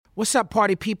What's up,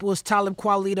 party people? It's Talib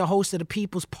Kweli, the host of the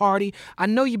People's Party. I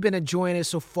know you've been enjoying it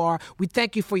so far. We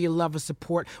thank you for your love and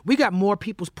support. We got more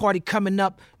People's Party coming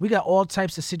up. We got all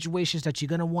types of situations that you're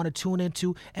going to want to tune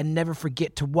into and never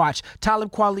forget to watch.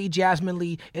 Talib Kweli, Jasmine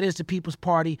Lee, it is the People's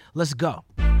Party. Let's go.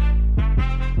 Look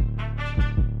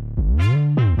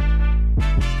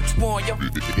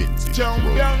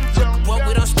what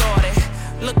we done started.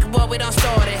 Look at what we done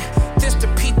started. This the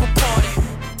People Party.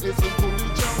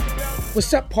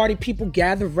 What's up, party people?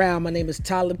 Gather round. My name is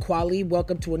Talib Kweli.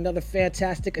 Welcome to another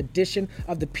fantastic edition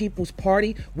of the People's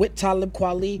Party with Talib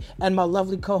Kweli and my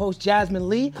lovely co-host Jasmine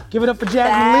Lee. Give it up for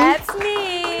Jasmine Lee. That's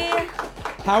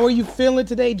me. How are you feeling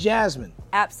today, Jasmine?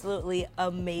 Absolutely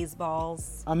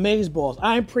amazeballs. Amazeballs.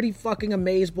 I'm pretty fucking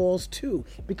amazeballs too,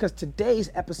 because today's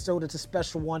episode is a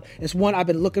special one. It's one I've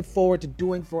been looking forward to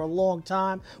doing for a long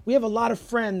time. We have a lot of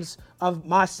friends of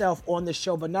myself on this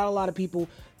show, but not a lot of people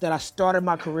that I started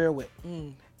my career with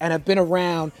and have been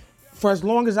around for as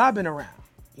long as I've been around.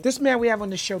 This man we have on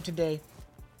the show today,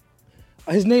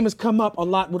 his name has come up a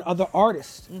lot with other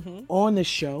artists on this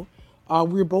show. We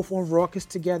were both on Rawkus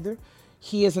together.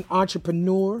 He is an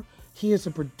entrepreneur. He is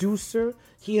a producer.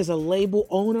 He is a label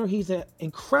owner. He's an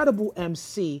incredible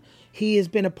MC. He has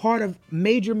been a part of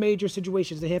major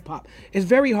situations in hip hop. It's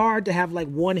very hard to have like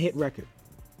one hit record.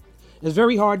 It's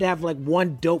very hard to have like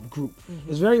one dope group.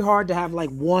 It's very hard to have like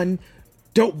one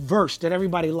dope verse that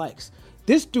everybody likes.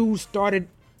 This dude started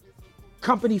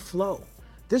Company Flow.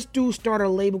 This dude started a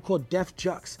label called Def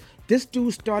Jux. This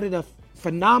dude started a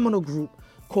phenomenal group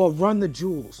called Run the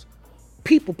Jewels.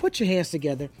 People, put your hands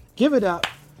together. Give it up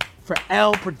for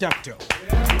El Producto.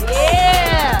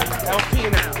 Yeah! LP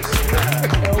in the house.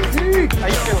 LP! How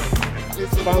you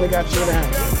feeling? Finally got you in the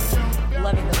house.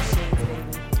 Loving those shades,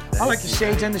 baby. I like the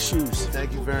shades and the shoes.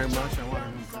 Thank you very much. I want to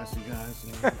impress you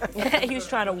guys. He was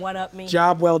trying to one-up me.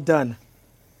 Job well done.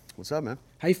 What's up, man?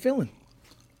 How you feeling?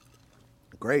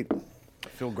 Great. I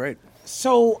feel great.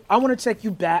 So I want to take you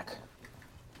back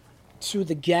to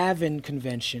the Gavin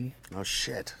convention. Oh,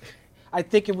 shit. I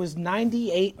think it was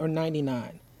 98 or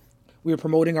 99. We were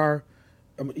promoting our,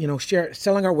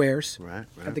 selling our wares Right.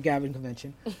 at the Gavin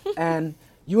convention. And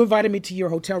you invited me to your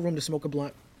hotel room to smoke a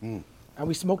blunt. And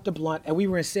we smoked a blunt, and we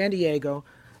were in San Diego.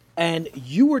 And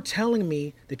you were telling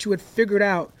me that you had figured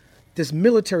out this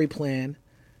military plan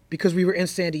because we were in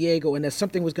San Diego and that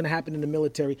something was going to happen in the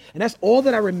military. And that's all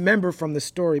that I remember from the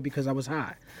story because I was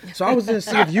high. So I was going to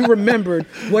see if you remembered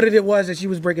what it was that she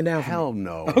was breaking down for me. Hell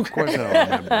no. Okay. Of course I don't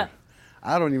remember.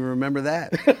 I don't even remember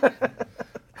that.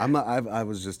 I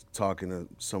was just talking to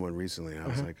someone recently. And I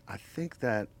was like, I think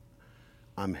that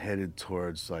I'm headed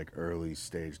towards like early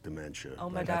stage dementia. Oh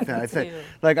my like, God, I me think, too.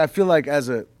 like I feel like as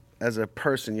a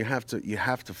person, you have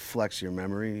to flex your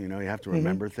memory. You know, you have to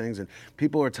remember things. And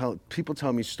people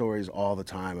tell me stories all the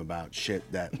time about shit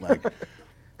that like.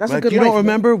 That's like, a good you life, don't man.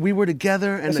 remember we were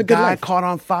together and That's the a good guy life. caught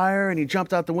on fire and he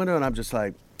jumped out the window and I'm just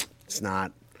like, it's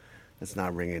not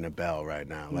ringing a bell right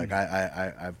now. Like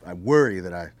I worry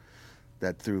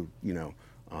that through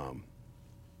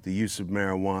the use of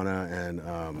marijuana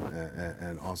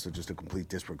and also just a complete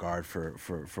disregard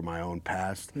for my own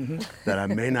past, that I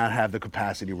may not have the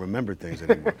capacity to remember things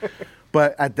anymore.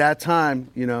 But at that time,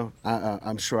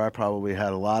 I'm sure I probably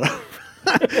had a lot of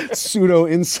pseudo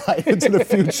insight into the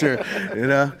future,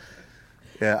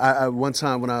 Yeah, I one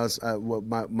time when I was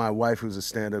my wife, who's a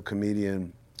stand-up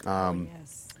comedian,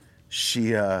 Yes.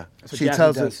 she what she Jasmine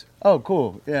tells does. us, oh,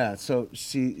 cool, yeah. So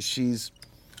she's,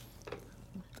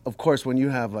 of course, when you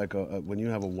have like when you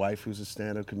have a wife who's a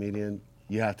stand-up comedian,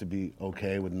 you have to be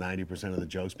okay with 90% of the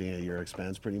jokes being at your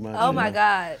expense, pretty much. Oh my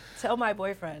God. Tell my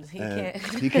boyfriend. He And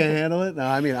can't. he can't handle it. No,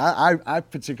 I mean, I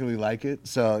particularly like it,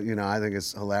 so I think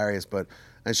it's hilarious.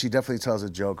 And she definitely tells a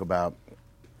joke about,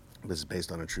 this is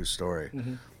based on a true story,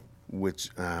 which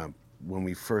when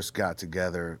we first got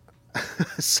together,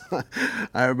 so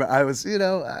I remember I was,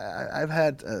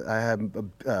 I had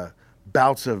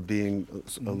bouts of being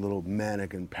a little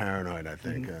manic and paranoid, I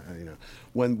think.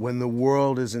 When the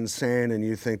world is insane and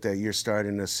you think that you're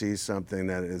starting to see something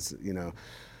that is,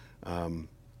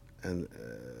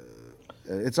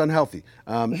 it's unhealthy.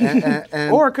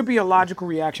 And Or it could be a logical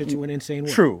reaction to an insane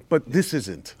world. true, but this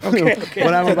isn't. Okay.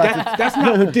 What I'm about to That's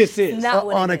not what this is. Not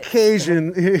what on it is.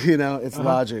 occasion, it's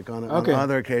logic. On Okay.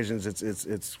 other occasions,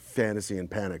 it's fantasy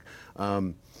and panic.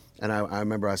 And I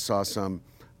remember I saw some.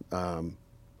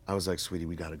 I was like, sweetie,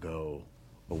 we got to go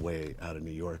away out of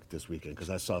New York this weekend because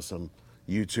I saw some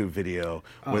YouTube video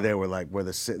where they were like,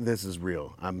 this is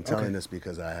real. I'm telling this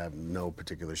because I have no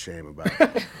particular shame about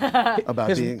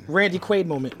His Randy Quaid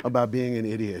moment. about being an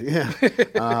idiot.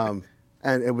 Yeah.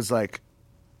 And it was like,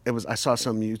 I saw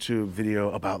some YouTube video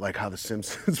about like how the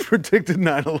Simpsons predicted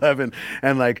 9/11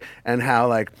 and how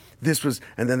like this was,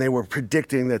 and then they were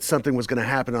predicting that something was going to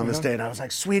happen on this day, and I was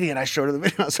like, sweetie, and I showed her the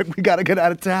video. I was like, we got to get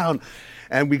out of town,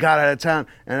 and we got out of town,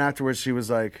 and afterwards she was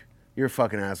like, you're a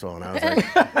fucking asshole, and I was like,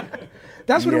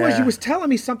 That's what it was. Yeah. You was telling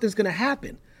me something's gonna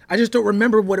happen. I just don't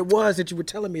remember what it was that you were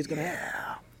telling me is gonna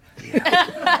happen.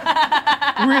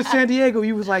 We were in San Diego.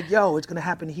 You was like, yo, it's gonna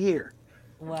happen here.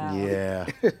 Wow. yeah.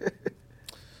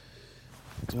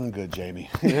 Doing good, Jamie.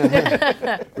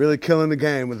 Really killing the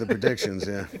game with the predictions,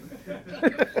 yeah.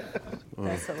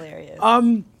 That's hilarious.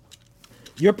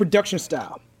 Your production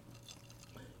style.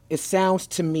 It sounds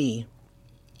to me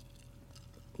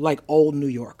like old New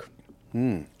York.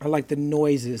 I like the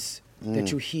noises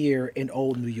that you hear in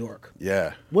old New York.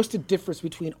 Yeah. What's the difference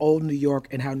between old New York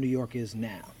and how New York is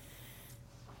now?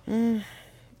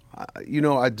 You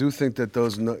know, I do think that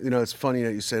those, you know, it's funny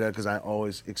that you say that because I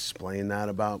always explain that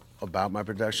about my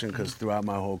production because throughout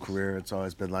my whole career, it's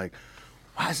always been like,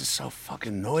 why is it so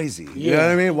fucking noisy? You know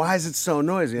what I mean? Why is it so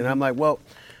noisy? And I'm like, well,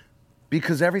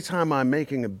 because every time I'm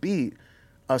making a beat,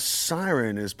 a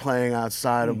siren is playing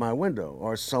outside of my window,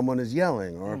 or someone is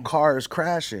yelling, or a car is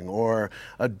crashing, or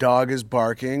a dog is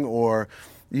barking, or,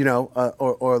 you know,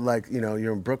 or like, you know,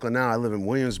 you're in Brooklyn now. I live in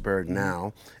Williamsburg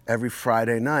now. Every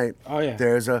Friday night,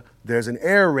 there's an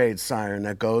air raid siren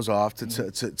that goes off to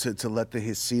let the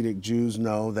Hasidic Jews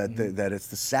know that that it's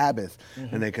the Sabbath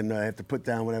and they have to put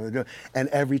down whatever they're doing. And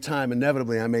every time,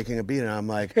 inevitably, I'm making a beat and I'm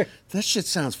like, that shit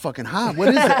sounds fucking hot. What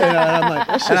is it? And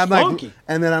I'm like, funky.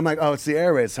 and then I'm like, oh, it's the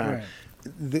air raid siren.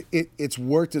 Right. It's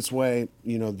worked its way.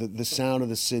 You know, the sound of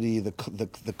the city, the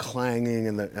clanging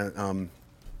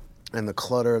and the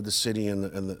clutter of the city and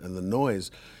the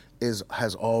noise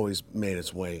has always made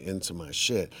its way into my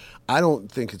shit. I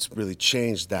don't think it's really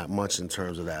changed that much in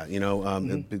terms of that, you know,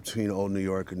 between old New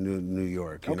York and New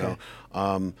York, you know.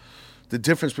 The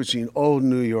difference between old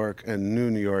New York and new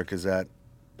New York is that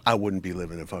I wouldn't be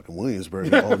living in fucking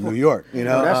Williamsburg in old New York, you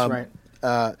know. No, that's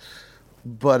right.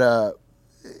 But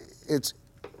it's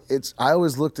I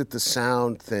always looked at the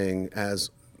sound thing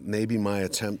as maybe my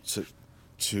attempt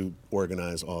to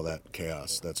organize all that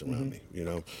chaos that's around me, you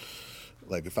know.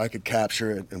 Like if I could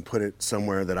capture it and put it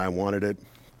somewhere that I wanted it,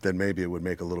 then maybe it would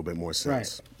make a little bit more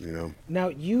sense, you know. Now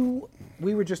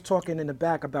we were just talking in the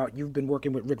back about you've been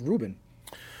working with Rick Rubin.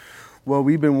 Well,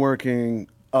 we've been working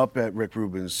up at Rick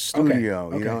Rubin's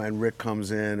studio, you know, and Rick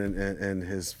comes in and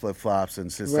his flip-flops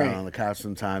and sits down on the couch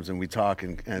sometimes and we talk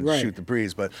and shoot the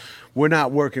breeze, but we're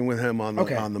not working with him on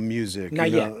the music.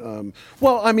 Not you know? yet.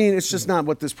 Well, I mean, it's just not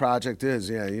what this project is,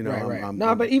 you know.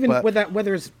 Right. But even with that,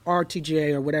 whether it's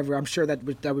RTGA or whatever, I'm sure that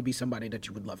would be somebody that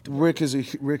you would love to work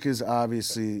with. Rick is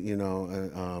obviously, you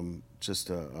know, just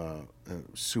a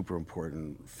super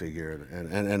important figure and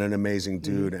an amazing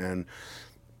dude and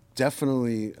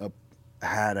definitely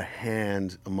had a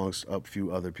hand amongst a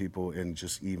few other people in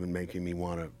just even making me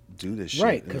want to do this shit.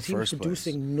 Right, because he was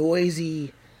producing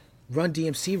noisy Run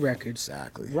DMC records.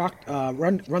 Exactly.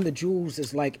 Run the Jewels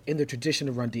is like in the tradition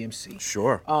of Run DMC.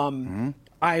 Sure.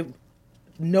 I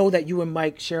know that you and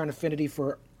Mike share an affinity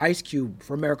for Ice Cube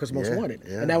for America's Most Wanted,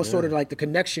 and that was sort of like the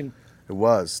connection. It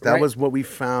was. That was what we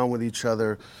found with each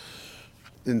other.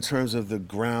 In terms of the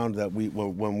ground that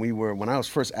when I was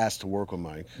first asked to work with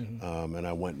Mike, and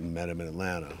I went and met him in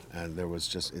Atlanta, and it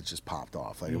just popped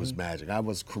off. Like it was magic. I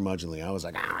was curmudgeonly. I was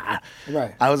like,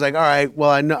 Right. I was like, all right,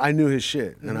 well, I knew his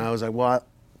shit. And I was like, well,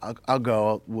 I'll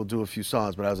go. We'll do a few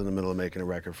songs. But I was in the middle of making a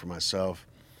record for myself.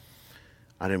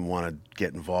 I didn't want to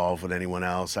get involved with anyone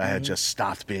else. I had just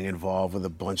stopped being involved with a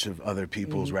bunch of other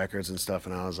people's records and stuff.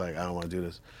 And I was like, I don't want to do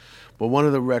this. But one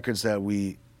of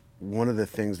the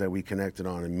things that we connected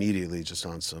on immediately, just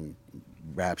on some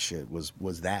rap shit, was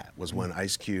when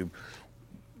Ice Cube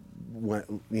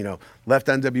left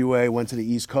NWA, went to the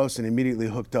East Coast, and immediately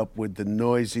hooked up with the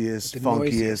noisiest,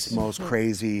 funkiest, most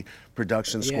crazy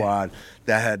production squad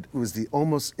I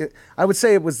would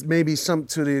say it was maybe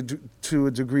to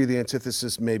a degree the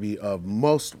antithesis maybe of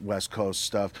most West Coast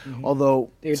stuff.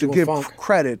 Although to give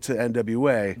credit to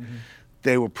NWA.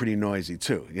 They were pretty noisy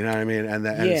too, you know what I mean?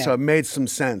 And so it made some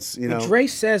sense, you know. But Dre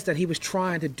says that he was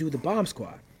trying to do the Bomb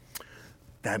Squad.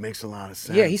 That makes a lot of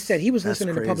sense. Yeah, he said he was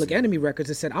listening to Public Enemy records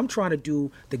and said, I'm trying to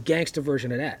do the gangster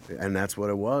version of that. And that's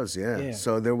what it was, yeah.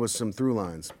 So there was some through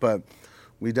lines, but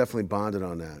we definitely bonded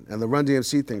on that. And the Run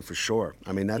DMC thing for sure.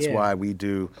 I mean, that's why we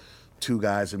do two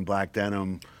guys in black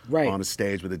denim on a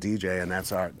stage with a DJ, and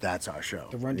that's our show.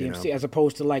 The Run DMC, as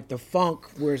opposed to like the funk,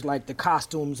 where it's like the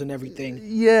costumes and everything.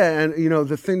 Yeah, and you know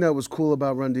the thing that was cool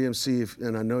about Run DMC,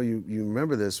 and I know you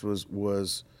remember this,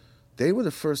 was they were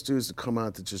the first dudes to come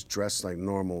out to just dress like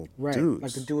normal Right. dudes.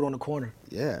 Like the dude on the corner.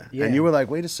 Yeah. Yeah. And you were like,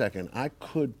 wait a second, I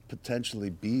could potentially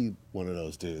be one of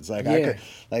those dudes. Like I Yeah. could,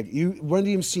 like you, Run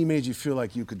DMC made you feel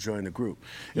like you could join the group.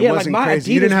 It Yeah, like wasn't my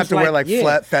crazy. You Adidas didn't have was to wear like- like yeah.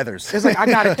 flat feathers. It's like I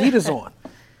got Adidas on.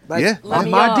 Like, Yeah. I'm Let my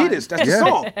me on. Adidas. That's the Yeah.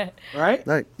 song, right?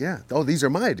 Like, yeah. Oh, these are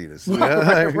my Adidas.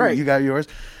 Right, right. You got yours.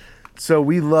 So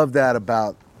we love that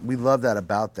about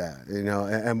that, you know,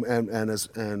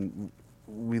 and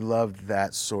we loved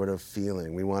that sort of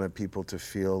feeling. We wanted people to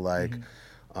feel like.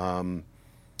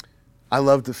 I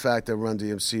love the fact that Run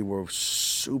DMC were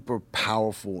super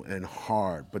powerful and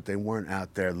hard, but they weren't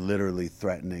out there literally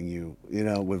threatening you, you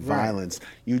know, with Right. violence.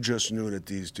 You just knew that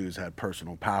these dudes had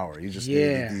personal power. You just knew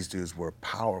Yeah. that these dudes were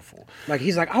powerful. Like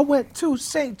he's like, I went to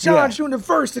St. John's Yeah.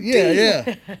 University.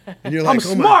 Yeah. And you're I'm like,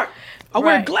 oh my- smart. I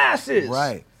wear Right. glasses.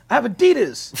 Right. I have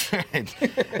Adidas.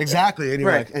 Exactly. And you're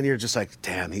Right. like, and you're just like,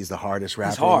 damn, he's the hardest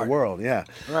rapper in hard. the world. Yeah.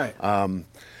 Right.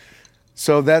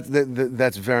 So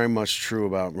that's very much true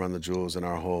about Run the Jewels and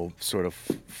our whole sort of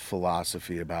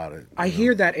philosophy about it. I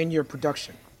hear that in your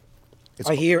production.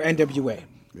 I hear NWA.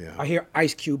 Yeah. I hear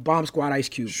Ice Cube, Bomb Squad Ice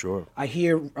Cube. Sure. I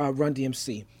hear Run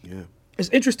DMC. Yeah. It's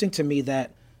interesting to me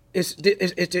that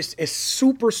it's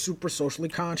super socially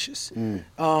conscious. You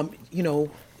know,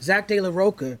 Zach De La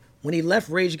Rocha, when he left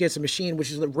Rage Against the Machine,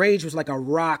 Rage was like a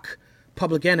rock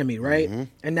Public Enemy, right? Mm-hmm.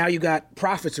 And now you got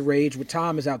Prophets of Rage, with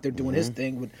Tom is out there doing his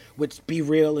thing with Be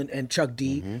Real and Chuck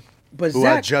D. But Who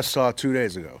Zach, I just saw 2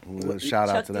 days ago. Shout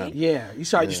out Chuck to them. D? yeah, you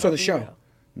saw the show.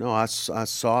 No, I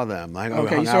saw them. I Okay,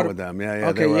 hung you saw out the- with them. Yeah,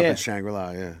 Okay, they were up yeah. in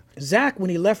Shangri-La, yeah. Zach, when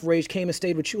he left Rage, came and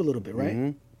stayed with you a little bit, right?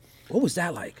 Mm-hmm. What was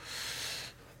that like?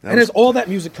 That And was- has all that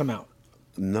music come out?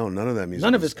 No, none of that music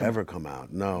None of has it's come ever come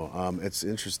out. No, it's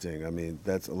interesting. I mean,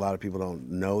 that's a lot of people don't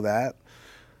know that,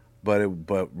 but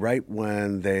right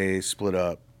when they split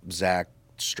up, Zach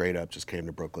straight up just came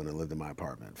to Brooklyn and lived in my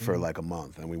apartment for like a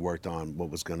month, and we worked on what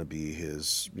was going to be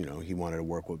his. You know, he wanted to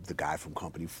work with the guy from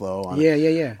Company Flow. On Yeah.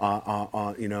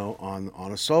 you know,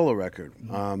 on a solo record.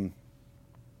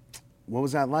 What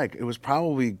was that like? It was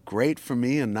probably great for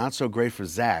me and not so great for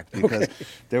Zach because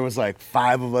there was like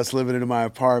 5 of us living in my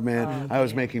apartment. I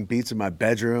was making beats in my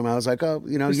bedroom. I was like, oh,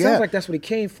 you know, It yeah, sounds like that's what he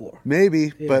came for. maybe,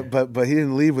 but he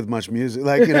didn't leave with much music.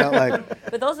 Like, you know, like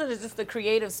But those are just the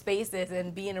creative spaces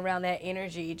and being around that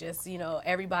energy. Just, you know,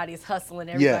 everybody's hustling,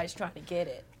 everybody's trying to get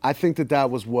it. I think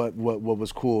that was what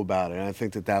was cool about it. And I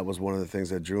think that was one of the things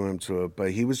that drew him to it.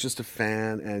 But he was just a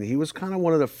fan, and he was kind of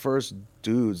one of the first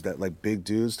dudes that, like, big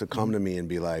dudes to come to me and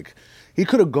be like, he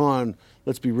could have gone,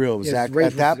 let's be real, Yeah, Zach,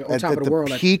 Rage at was on top of the world,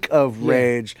 like- peak of Yeah.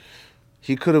 Rage,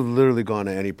 he could have literally gone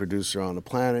to any producer on the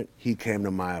planet. He came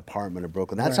to my apartment in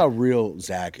Brooklyn. That's Right. how real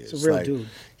Zach is. He's a real dude.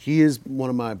 He is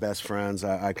one of my best friends.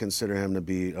 I consider him to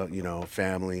be, you know,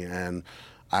 family. And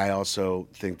I also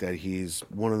think that he's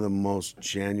one of the most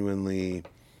genuinely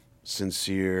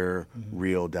sincere,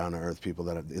 real, down-to-earth people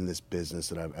that in this business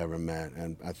that I've ever met.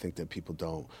 And I think that people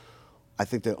don't. I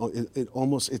think that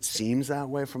it seems that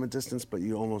way from a distance, but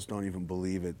you almost don't even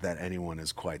believe it that anyone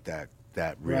is quite that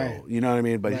real. Right. You know what I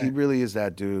mean? But he Right. really is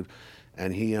that dude.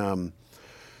 And he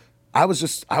I was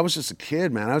just a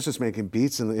kid, man. I was just making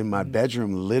beats in my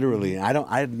bedroom, literally.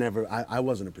 I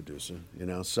wasn't a producer, you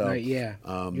know. So Right, yeah.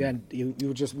 You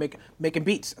were just making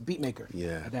beats, a beat maker.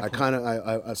 yeah, at that I point. kind of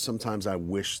I sometimes I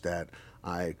wish that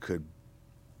I could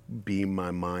beam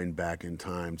my mind back in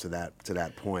time to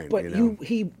that point. But you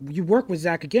know? you worked with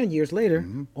Zach again years later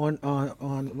Mm-hmm.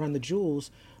 on Run the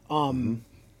Jewels.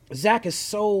 Zach is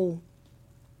so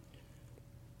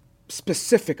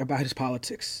specific about his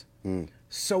politics. Mm.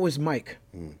 So is Mike.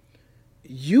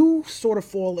 You sort of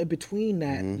fall in between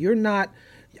that. Mm-hmm. You're not.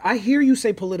 I hear you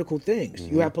say political things.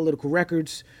 You have political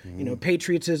records. You know,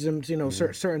 patriotism. You know,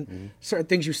 certain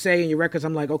things you say in your records.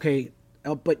 I'm like, okay,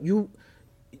 but you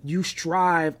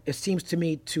strive. It seems to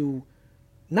me to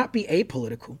not be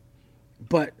apolitical,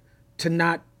 but to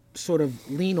not sort of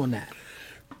lean on that.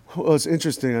 Well, it's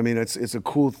interesting. I mean, it's a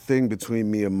cool thing between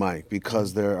me and Mike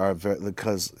because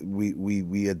because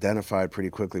we identified pretty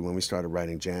quickly when we started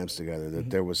writing jams together that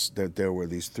there were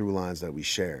these through lines that we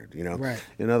shared. You know, Right.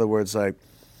 In other words, like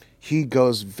he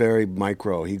goes very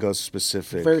micro, he goes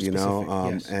specific. Very you know,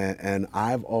 specific, yes. and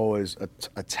I've always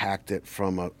attacked it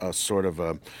from a sort of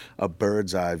a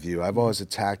bird's eye view. I've always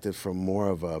attacked it from more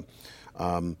of a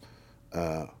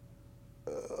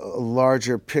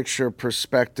larger picture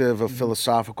perspective, a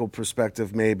philosophical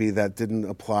perspective maybe that didn't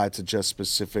apply to just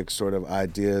specific sort of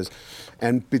ideas.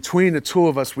 And between the two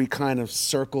of us, we kind of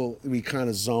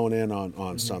zone in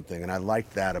on something. And I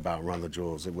liked that about Run the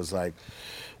Jewels. It was like,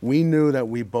 we knew that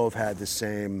we both had the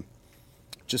same,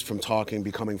 just from talking,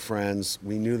 becoming friends,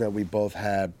 we knew that we both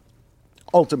had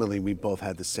ultimately we both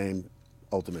had the same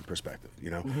ultimate perspective,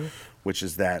 which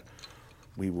is that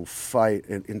we will fight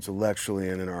intellectually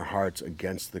and in our hearts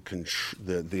against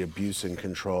the abuse and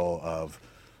control of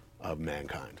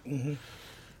mankind,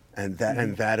 and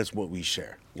that is what we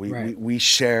share. We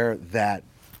share that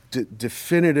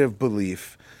definitive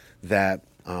belief that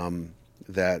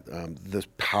the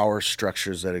power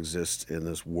structures that exist in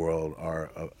this world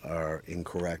are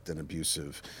incorrect and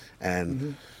abusive,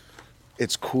 and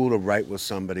it's cool to write with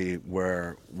somebody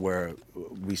where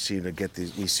we seem to get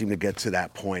to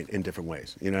that point in different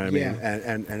ways. You know what I mean?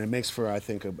 And it makes for, I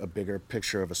think, a bigger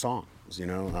picture of a song.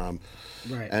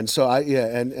 Right. And so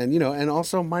and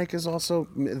also Mike is also,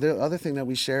 the other thing that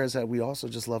we share is that we also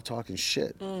just love talking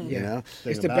shit.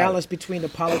 It's the balance between the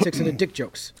politics and the dick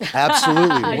jokes.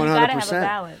 Absolutely, 100%. You gotta have a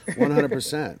balance.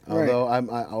 100%. Right.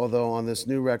 Although on this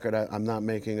new record I'm not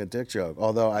making a dick joke.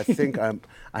 Although I think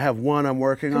I have one I'm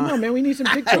working on. Come on, man, we need some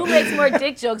dick Who jokes. makes more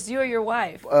dick jokes, you or your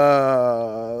wife?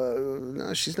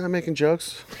 No, she's not making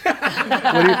jokes. What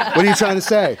are you trying to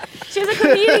say? She's a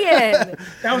comedian.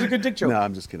 That was a good dick joke. No,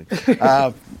 I'm just kidding.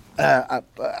 I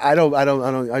don't.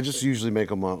 I just usually make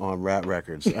them on rap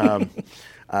records. No,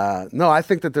 I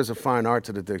think that there's a fine art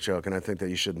to the dick joke, and I think that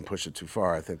you shouldn't push it too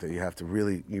far. I think that you have to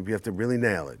really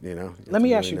nail it. Let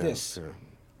me ask you this: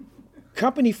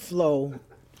 Company Flow,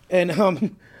 and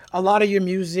a lot of your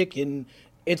music, and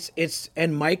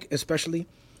and Mike especially.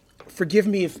 Forgive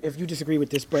me if you disagree with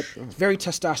this, but it's very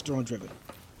testosterone driven.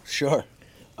 Sure.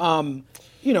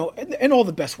 In all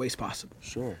the best ways possible.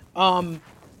 Sure.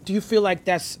 Do you feel like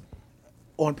that's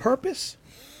on purpose?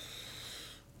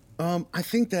 I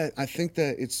think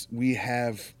that we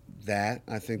have that.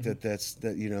 I think that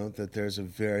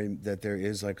there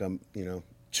is like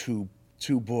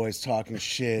two boys talking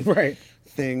shit Right.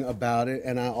 thing about it,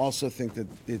 and I also think that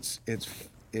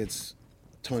it's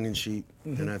tongue in cheek,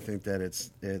 and I think that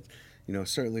it's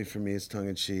certainly for me it's tongue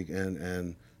in cheek,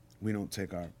 and I don't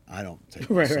take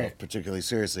myself particularly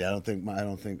seriously. I don't think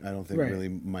Right. really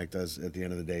Mike does at the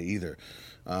end of the day either.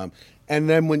 And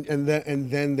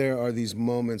then there are these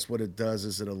moments. What it does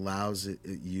is it allows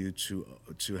you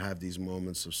to have these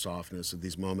moments of softness, of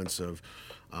these moments of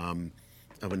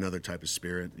another type of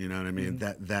spirit. You know what I mean?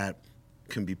 That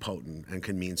can be potent and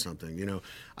can mean something.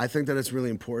 I think that it's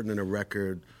really important in a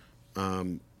record.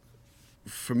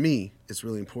 For me, it's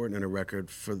really important in a record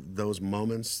for those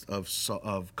moments of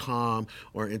calm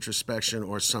or introspection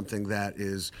or something that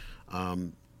is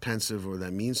pensive or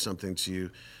that means something to you,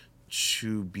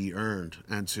 to be earned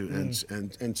and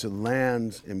to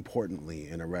land importantly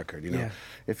in a record.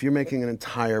 If you're making an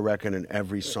entire record and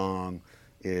every song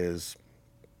is,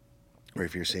 or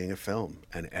if you're seeing a film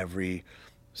and every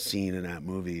scene in that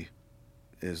movie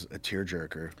is a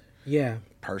tearjerker. Yeah.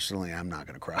 Personally, I'm not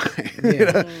gonna cry.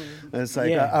 Yeah. It's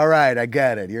like, all right, I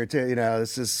get it.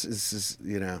 This is a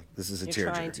tearjerker.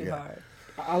 You're trying too hard.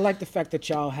 I like the fact that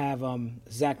y'all have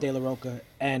Zach De La Rocha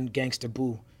and Gangsta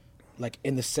Boo, like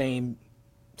in the same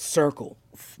circle.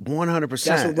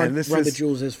 100%. That's what Run the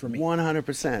Jewels is for me.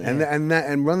 100%.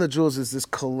 And Run the Jewels is this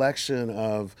collection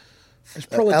of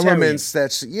proletarian. elements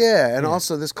and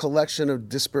also this collection of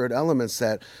disparate elements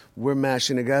that we're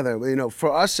mashing together.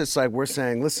 For us, it's like we're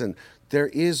saying, listen, there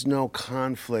is no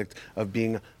conflict of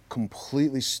being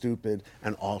completely stupid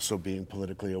and also being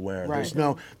politically aware. Right.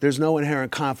 There's no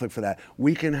inherent conflict for that.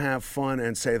 We can have fun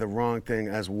and say the wrong thing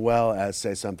as well as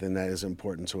say something that is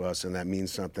important to us and that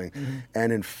means something.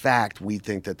 And in fact, we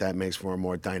think that makes for a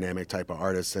more dynamic type of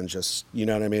artist than just, you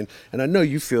know what I mean? And I know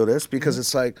you feel this because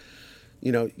it's like,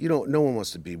 no one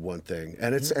wants to be one thing,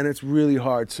 and it's really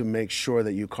hard to make sure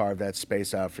that you carve that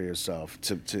space out for yourself.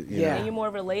 To And you're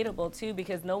more relatable too,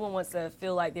 because no one wants to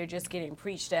feel like they're just getting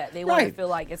preached at. They want to Right. feel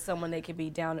like it's someone they can be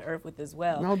down to earth with as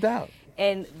well. No doubt.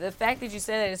 And the fact that you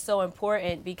said that is so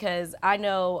important because I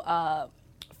know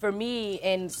for me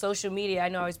in social media, I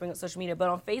know I always bring up social media, but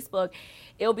on Facebook,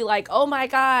 it'll be like, oh my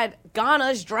God,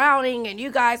 Ghana's drowning and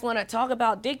you guys want to talk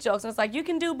about dick jokes. And it's like, you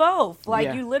can do both.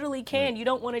 Like you literally can. You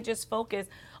don't want to just focus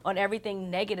on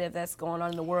everything negative that's going on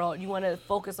in the world. You want to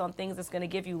focus on things that's going to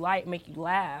give you light, make you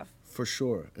laugh. For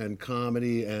sure, and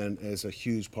comedy is a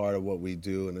huge part of what we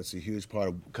do, and it's a huge part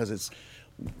of, because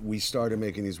we started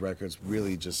making these records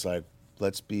really just like,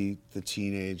 let's be the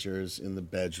teenagers in the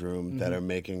bedroom that are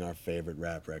making our favorite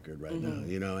rap record right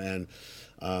now, and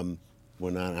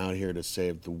we're not out here to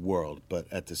save the world, but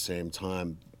at the same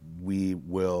time, we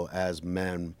will, as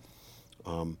men,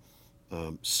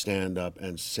 stand up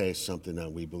and say something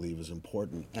that we believe is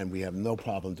important, and we have no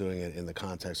problem doing it in the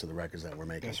context of the records that we're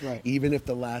making. That's right. Even if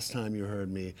the last time you heard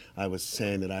me, I was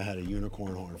saying that I had a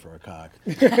unicorn horn for a cock.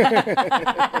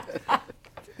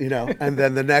 you know, and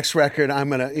then the next record I'm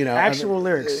gonna, you know, Actual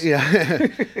lyrics. Yeah,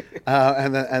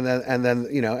 and then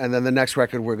you know, and then the next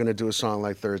record we're gonna do a song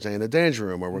like Thursday in the Danger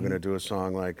Room, or we're gonna do a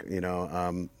song like,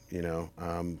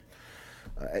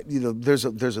 there's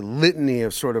a litany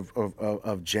of sort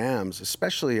of jams,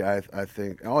 especially I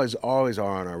think always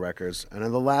are on our records, and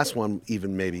then the last one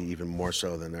maybe even more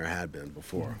so than there had been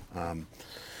before.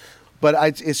 But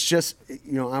it's just,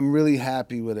 you know, I'm really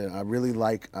happy with it. I really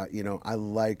like, I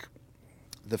like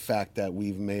the fact that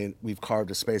we've carved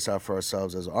a space out for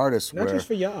ourselves as artists. Not just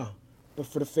for y'all, but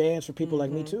for the fans, for people like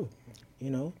me too.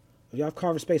 You know, y'all have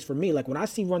carved a space for me. Like when I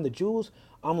see Run the Jewels,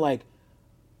 I'm like,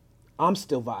 I'm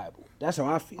still viable. That's how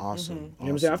I feel. Awesome. You know what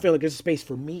I'm saying? I feel like there's a space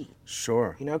for me.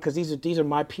 Sure. You know, because these are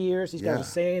my peers. These guys Yeah. are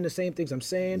saying the same things I'm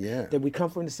saying. Yeah. That we come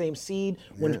from the same seed.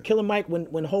 When Yeah. Killer Mike,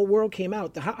 when Whole World came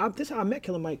out, this is how I met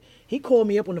Killer Mike. He called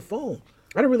me up on the phone.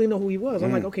 I didn't really know who he was.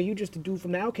 I'm like, okay, you just the dude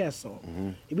from the Outkast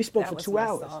song. We spoke That for was 2 my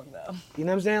hours. song, though. You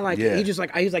know what I'm saying? Like Yeah. he's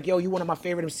like, yo, you one of my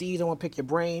favorite MCs. I want to pick your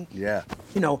brain. Yeah.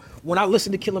 You know, when I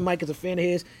listen to Killer Mike as a fan of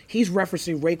his, he's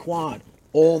referencing Raekwon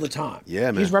all the time.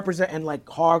 Yeah, man. He's representing like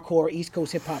hardcore East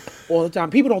Coast hip hop all the time.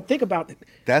 People don't think about it.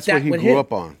 That's what he with grew him.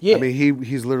 up on. Yeah. I mean,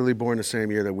 he's literally born the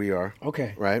same year that we are.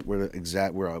 Okay. Right?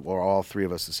 We're all three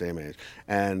of us the same age.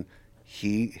 And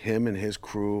him and his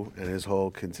crew and his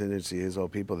whole contingency, his whole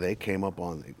people, they came up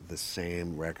on the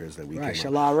same records that we Right,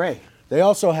 came up. Shala Ray. They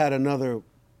also had another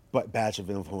batch of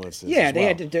influences. Yeah, as they well.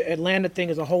 had the Atlanta thing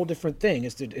is a whole different thing.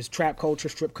 It's trap culture,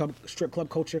 strip club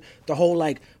culture, the whole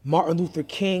like Martin Luther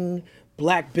King,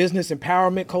 black business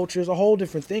empowerment culture is a whole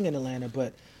different thing in Atlanta.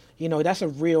 But you know, that's a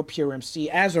real pure MC,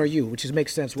 as are you, which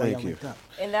makes sense why Thank y'all you. linked up.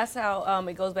 And that's how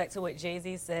it goes back to what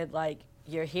Jay-Z said, like,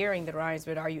 you're hearing the rhymes,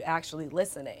 but are you actually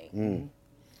listening?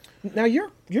 Now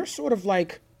you're sort of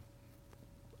like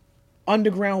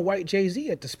underground white Jay-Z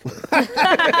at this point. You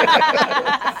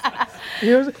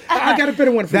know what I'm saying? I got a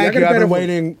better one for Thank you. you. I got a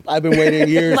better I've been waiting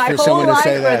years My for whole someone to life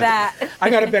say for that. that. I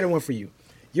got a better one for you.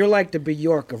 You're like the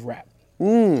Bjork of rap.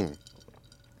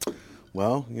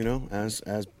 Well, you know,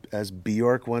 as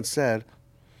Bjork once said,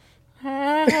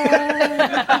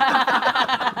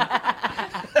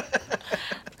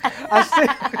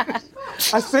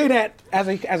 I say that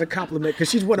as a compliment because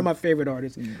she's one of my favorite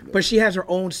artists. But she has her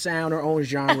own sound, her own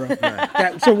genre.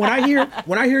 So when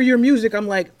I hear your music, I'm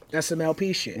like, that's some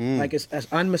LP shit. Like that's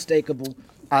unmistakable.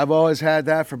 I've always had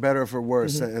that, for better or for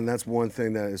worse, and that's one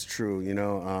thing that is true. You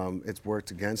know, it's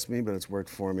worked against me, but it's worked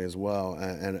for me as well.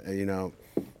 And you know,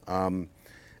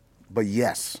 but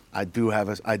yes, I do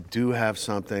have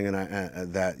something,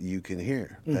 and that you can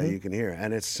hear,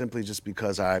 and it's simply just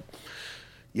because I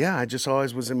just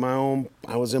always was in my own.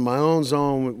 I was in my own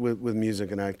zone with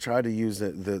music, and I tried to use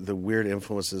the weird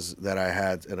influences that I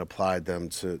had and applied them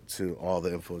to all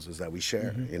the influences that we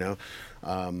share. You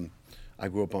know. I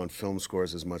grew up on film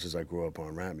scores as much as I grew up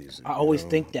on rap music. I always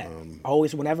think that.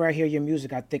 Whenever I hear your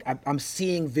music, I think I'm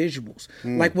seeing visuals.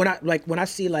 Like when I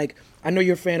see I know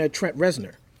you're a fan of Trent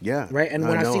Reznor. Yeah, Right. And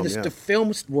when I know see him, the yeah.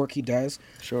 film work he does,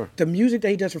 Sure. the music that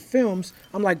he does for films,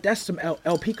 I'm like, that's some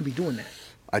LP could be doing that.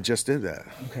 I just did that.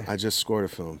 Okay. I just scored a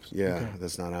film. Yeah,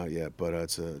 that's not out yet, but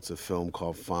it's a film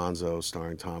called Fonzo,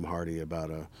 starring Tom Hardy, about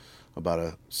a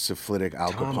syphilitic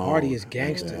Al Capone. Tom Hardy is at the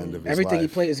gangster. end of his Everything he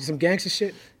life. plays is some gangster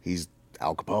shit. He's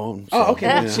Al Capone. Oh, so, okay.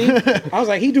 yeah. See, I was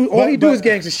like, he do is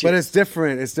gangster shit. But it's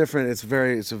different. It's different. It's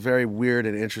a very weird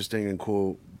and interesting and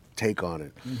cool take on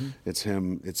it. It's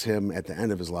him at the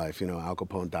end of his life. You know, Al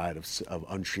Capone died of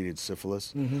untreated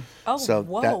syphilis. Oh, So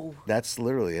whoa. that's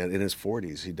literally in his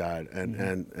 40s he died,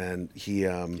 and he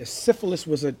Syphilis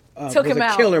was a Took was him a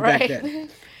out, killer right? back then.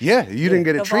 Yeah, you didn't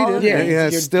get it Of all treated. of Yeah, them. Yeah,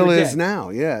 it you're still is dead. now.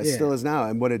 Yeah, it Yeah. still is now.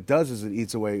 And what it does is it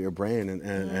eats away at your brain.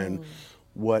 And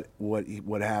what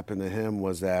happened to him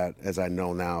was that, as I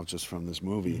know now just from this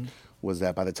movie, was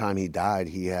that by the time he died,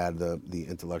 he had the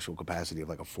intellectual capacity of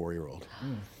like a 4-year-old.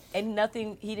 And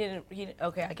nothing,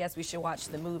 okay, I guess we should watch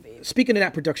the movie. Speaking of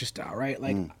that production style, right?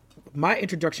 Like my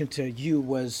introduction to you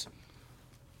was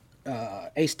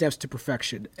 8 Steps to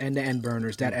Perfection and the End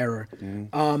Burners, that era.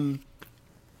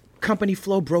 Company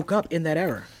Flow broke up in that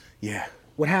era. Yeah,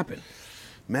 What happened?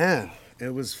 man, it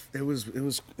was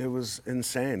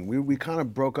insane. We kind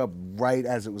of broke up right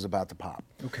as it was about to pop.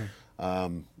 Okay.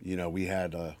 You know, we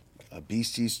had a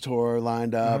Beasties tour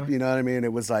lined up. You know what I mean?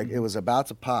 It was like it was about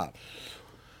to pop.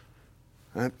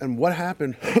 And what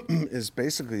happened is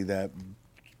basically that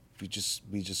we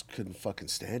just couldn't fucking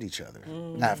stand each other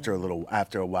after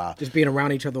a while. Just being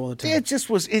around each other all the time. It just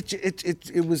was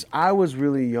it was I was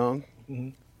really young.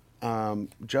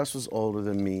 Just was older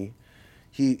than me.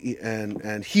 He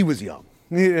was young.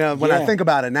 You know, when I Yeah. think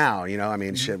about it now, you know, I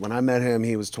mean, shit. When I met him,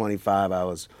 he was 25. I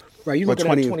was Right, you But look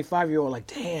at a 25-year-old like,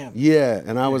 damn. Yeah,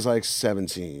 and I was like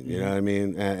 17. You know what I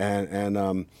mean?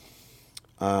 And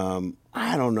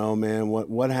I don't know, man.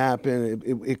 What happened?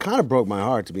 It kind of broke my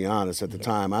heart, to be honest. At the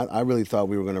time, I really thought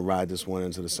we were going to ride this one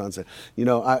into the sunset. You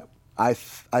know, I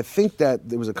think that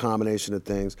there was a combination of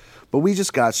things, but we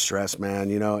just got stressed, man.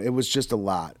 You know, it was just a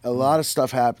lot. A lot of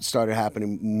stuff started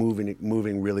happening,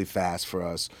 moving really fast for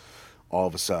us, all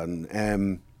of a sudden,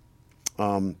 and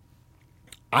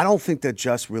I don't think that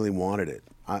Just really wanted it.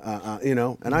 You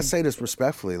know, and I say this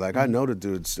respectfully. Like, I know the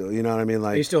dude still. You know what I mean?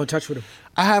 Like, Are you still in touch with him?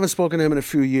 I haven't spoken to him in a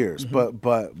few years,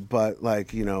 but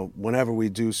like, you know, whenever we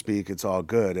do speak, it's all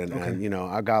good. And you know,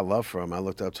 I got love for him. I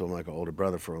looked up to him like an older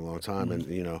brother for a long time, and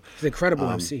you know, He's an incredible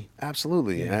MC.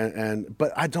 absolutely.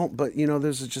 But you know,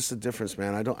 there's just a difference,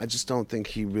 man. I just don't think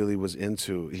he really was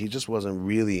into. He just wasn't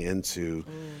really into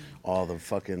all the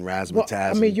fucking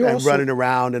razzmatazz I mean, you're and also- running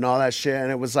around and all that shit.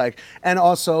 And it was like, and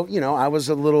also, you know, I was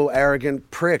a little arrogant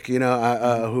prick, you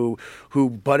know, who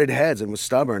butted heads and was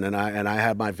stubborn, and I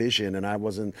had my vision, and I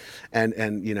wasn't,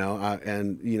 and you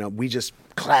know, we just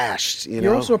clashed. You know,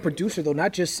 You're also a producer, though,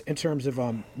 not just in terms of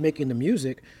making the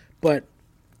music, but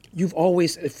you've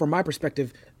always, from my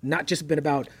perspective, not just been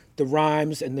about the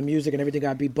rhymes and the music and everything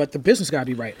got to be, but the business got to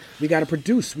be right. We got to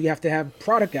produce. We have to have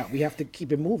product out. We have to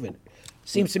keep it moving.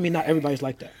 Seems to me not everybody's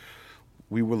like that.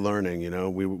 we were learning, you know,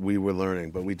 we were learning,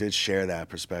 but we did share that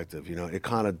perspective. You know, it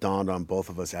kind of dawned on both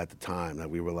of us at the time that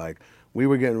we were like, we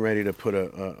were getting ready to put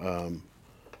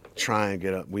try and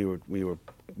get up. We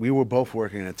were both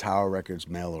working at Tower Records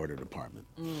mail order department.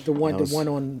 The one The one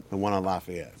on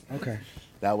Lafayette. Okay.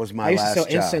 That was my I used last to sell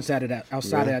job. incense out of that,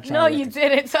 outside of that. No, Tower you Records.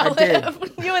 didn't tell did. him.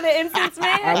 You were the incense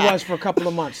man? I was for a couple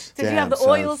of months. Did you Damn, have the son.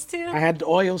 oils too? I had the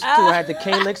oils too. I had the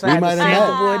Calyx. I We had the might have met.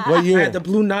 sandalwood. What year? I had the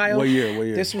Blue Nile. What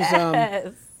year? This was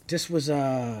Yes.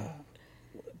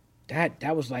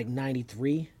 that was like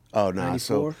 93. Oh, no.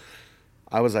 94. So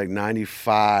I was like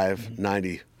 95,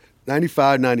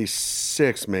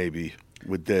 96 maybe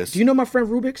with this. Do you know my friend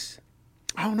Rubix?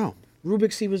 I don't know.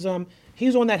 Rubix, he was on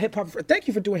that hip hop. Thank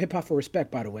you for doing Hip Hop for Respect,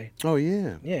 by the way. Oh,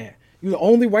 yeah. Yeah, you're the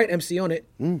only white MC on it.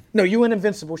 No, you and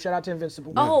Invincible. Shout out to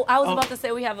Invincible. Oh, I was about to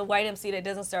say we have a white MC that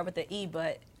doesn't start with the E,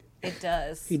 but it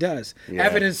does. He does. Yeah.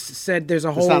 Evidence said there's a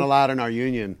It's whole. not allowed in our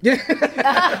union. You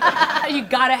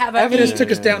gotta have an Evidence E.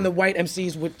 took us down the white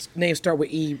MCs with names start with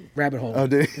E rabbit hole. Oh,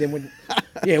 did he? Then when,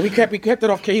 yeah, we kept it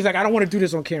off. He's like, I don't want to do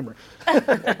this on camera.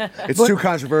 It's too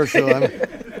controversial. I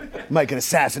might get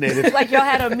assassinated. Like y'all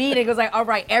had a meeting. It was like, all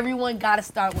right, everyone gotta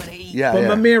start with an E. Yeah, But yeah.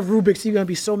 my man Rubix, he's gonna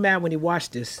be so mad when he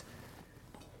watched this.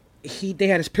 They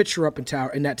had his picture up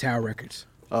in that Tower Records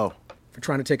Oh, for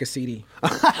trying to take a CD.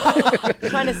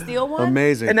 Trying to steal one?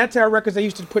 amazing. And that Tower Records, they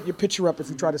used to put your picture up if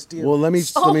you try to steal. Well, let me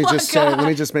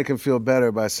my just make him feel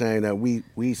better by saying that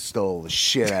we stole the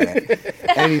shit out of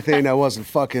anything that wasn't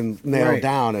fucking nailed Right.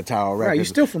 down at Tower Records. Right, you're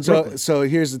still from so, Brooklyn. So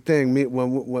here's the thing.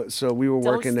 So we were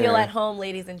Don't working steal there. at home,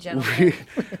 ladies and gentlemen.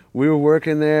 We were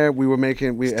working there. We were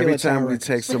making. Steal Every at Tower time we Records.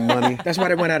 take some money. That's why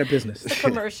they went out of business.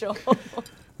 Commercial.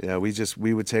 Yeah,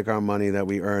 we would take our money that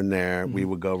we earned there. Mm-hmm. We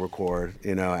would go record,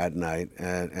 you know, at night.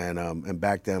 And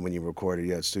back then, when you recorded,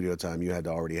 you had studio time. You had to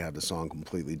already have the song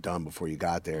completely done before you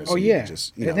got there. So Oh you yeah, could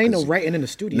just, there ain't no 'cause- writing in the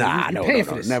studio. Nah, you're no, paying no,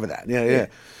 for no, this. never that. Yeah.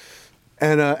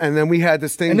 And then we had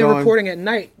this thing And then going. recording at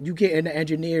night, you get in the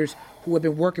engineers who have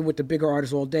been working with the bigger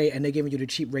artists all day, and they're giving you the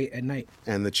cheap rate at night.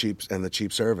 and the cheap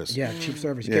service. Yeah, cheap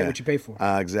service. You get what you pay for.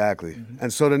 Exactly.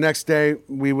 And so the next day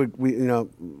we would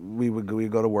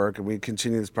go to work and we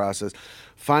continue this process.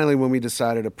 Finally, when we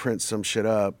decided to print some shit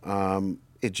up,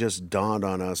 it just dawned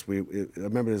on us. I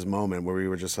remember this moment where we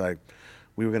were just like,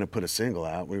 we were going to put a single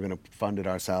out. We were going to fund it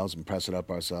ourselves and press it up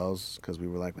ourselves because we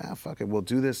were like, fuck it. We'll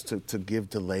do this to give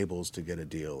to labels to get a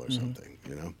deal or something,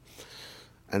 you know?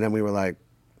 And then we were like,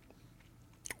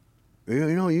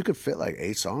 you know, you could fit like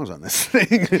 8 songs on this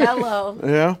thing. Hello. You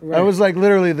know? It was like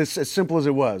literally this, as simple as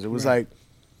it was. It was like,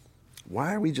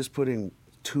 why are we just putting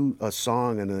a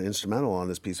song and an instrumental on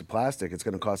this piece of plastic? It's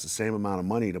going to cost the same amount of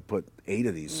money to put 8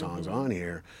 of these songs on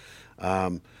here.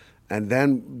 And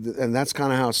that's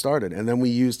kind of how it started. And then we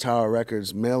used Tower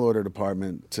Records mail order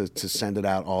department to send it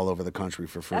out all over the country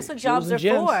for free. That's what jobs are and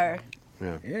gems. for.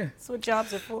 Yeah. That's what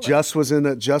jobs are for. Just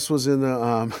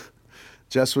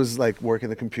was like working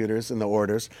the computers and the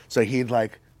orders. So he'd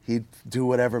do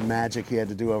whatever magic he had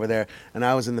to do over there. And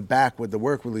I was in the back with the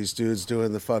work release dudes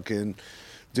doing the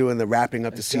wrapping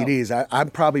up the CDs. I'm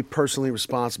probably personally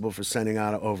responsible for sending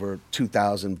out over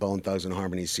 2,000 Bone Thugs and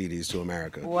Harmony CDs to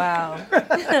America. Wow.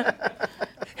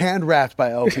 Hand wrapped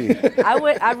by LP.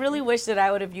 I really wish that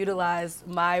I would have utilized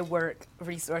my work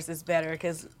resources better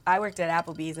because I worked at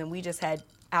Applebee's and we just had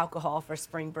alcohol for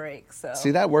spring break. So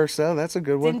See, that works though. That's a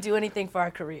good one. didn't do anything for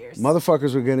our careers.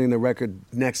 Motherfuckers were getting the record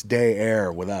next day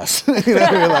air with us. You know,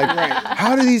 you're like,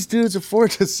 how do these dudes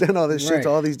afford to send all this shit to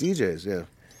all these DJs? Yeah.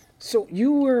 So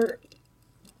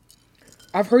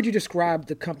I've heard you describe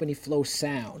the company Flow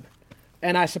sound,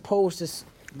 and I suppose this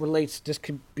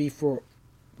could be for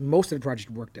most of the projects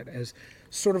you worked at as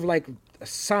sort of like a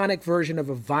sonic version of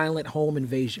a violent home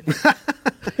invasion.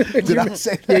 Did I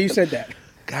say that? Yeah, you said that.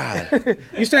 God.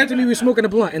 You said to me we were smoking a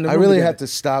blunt in the I room really together. have to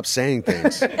stop saying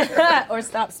things. Or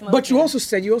stop smoking. But you also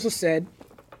said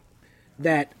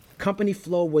that Company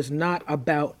Flow was not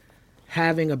about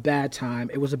having a bad time.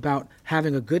 It was about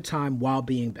having a good time while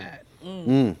being bad.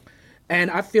 And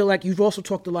I feel like you've also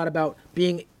talked a lot about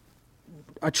being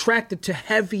attracted to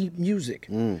heavy music,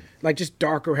 like just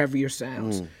darker, heavier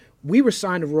sounds. We were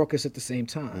signed to Rawkus at the same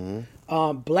time.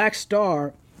 Black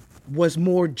Star was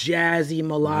more jazzy,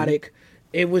 melodic.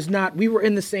 It was not. We were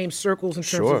in the same circles in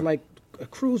terms of like a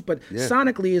cruise, but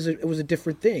sonically, it was a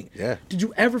different thing. Yeah. Did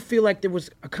you ever feel like there was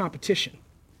a competition?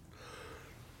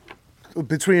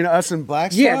 Between us and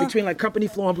Black Star? Yeah, between like Company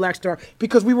Flow and Black Star,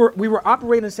 because we were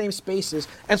operating in the same spaces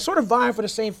and sort of vying for the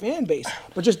same fan base,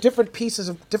 but just different pieces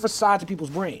of different sides of people's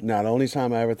brain. No, the only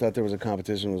time I ever thought there was a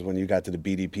competition was when you got to the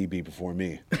BDP beat before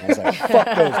me. I was like,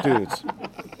 fuck those dudes.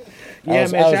 Yeah,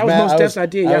 man, that was Mos Def's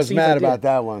idea. I Y'all was see mad if I about did.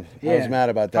 that one. I was mad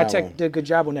about that Tech one. did a good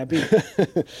job on that beat.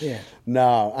 Yeah.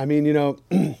 No, I mean, you know,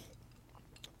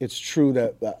 it's true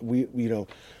that we, you know,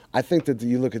 I think that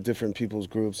you look at different people's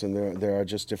groups and there are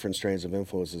just different strains of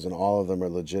influences and all of them are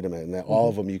legitimate and that all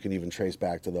of them you can even trace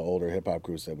back to the older hip hop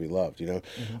groups that we loved, you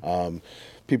know.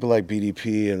 People like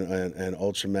BDP and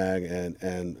Ultramag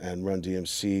and Run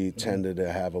DMC tended to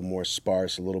have a more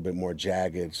sparse, a little bit more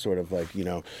jagged sort of like, you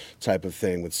know, type of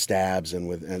thing with stabs and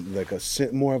like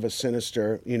more of a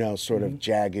sinister, you know, sort of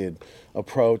jagged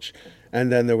approach.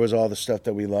 And then there was all the stuff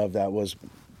that we loved that was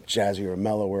jazzy or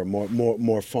mellow or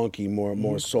more funky,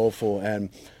 more soulful. And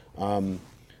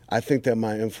I think that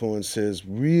my influences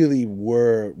really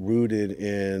were rooted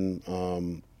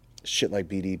in shit like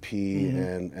BDP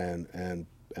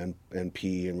and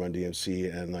P and Run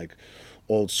DMC and like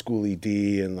old schooly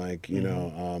D and like, you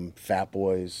know, Fat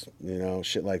Boys, you know,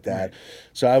 shit like that.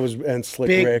 So I was, and Slick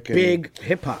Rick. And Big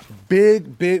hip hop.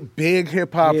 Big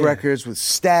hip hop Yeah. records with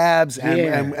stabs and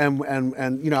Yeah.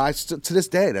 you know, to this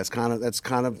day it's kind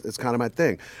of my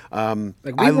thing.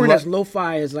 Like we weren't as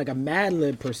lo-fi as like a Mad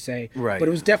Lib per se, Right. but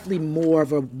it was definitely more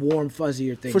of a warm,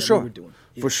 fuzzier thing For that sure. we were doing.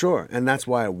 Yeah. For sure, and that's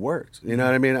why it worked. You know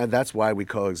what I mean? And that's why we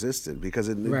coexisted because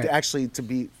it Right. actually, to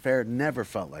be fair, never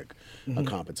felt like a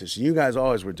competition. You guys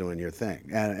always were doing your thing,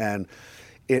 and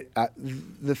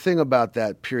the thing about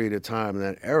that period of time,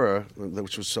 that era,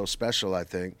 which was so special, I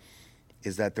think,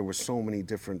 is that there were so many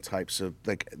different types of,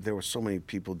 like, there were so many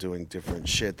people doing different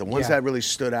shit. The ones Yeah. that really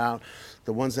stood out,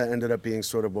 the ones that ended up being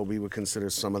sort of what we would consider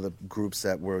some of the groups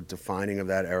that were defining of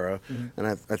that era, and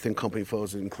I think Company Flow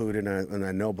is included, and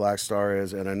I know Black Star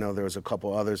is, and I know there was a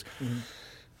couple others.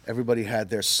 Everybody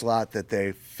had their slot that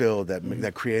they filled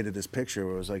that created this picture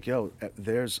where it was like, yo,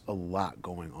 there's a lot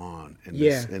going on in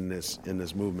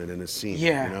this movement, in this scene.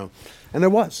 Yeah. You know? And there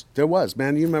was,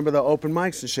 man. You remember the open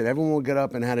mics and shit. Everyone would get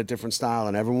up and had a different style,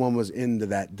 and everyone was into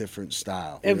that different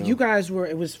style. And know? you guys were,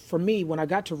 it was, for me, when I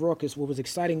got to Rawkus, what was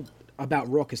exciting about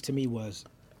Rawkus to me was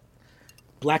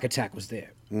Black Attack was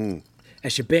there. And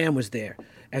Shabam was there.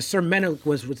 And Sir Menelik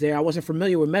was there. I wasn't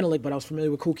familiar with Menelik, but I was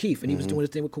familiar with Kool Keith, and he was doing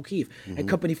his thing with Kool Keith. And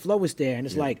Company Flow was there, and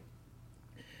it's like,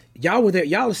 y'all were there.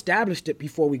 Y'all established it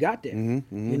before we got there,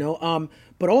 you know.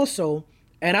 But also,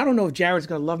 and I don't know if Jared's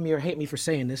gonna love me or hate me for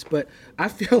saying this, but I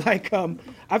feel like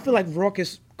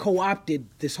Rawkus co-opted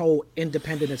this whole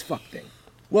independent as fuck thing.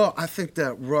 Well, I think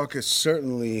that Rawkus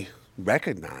certainly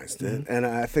recognized it, and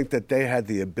I think that they had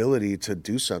the ability to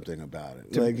do something about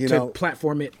it. Like, you to know,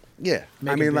 platform it. yeah,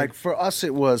 Make I it mean, big. like for us,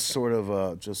 it was sort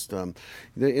of just I've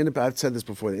said this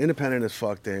before. The independent as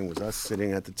fuck thing was us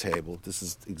sitting at the table. This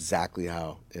is exactly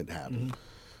how it happened.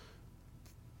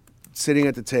 Sitting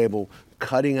at the table,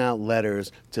 cutting out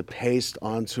letters to paste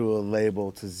onto a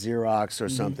label, to Xerox or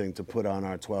something to put on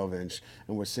our 12-inch,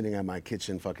 and we're sitting at my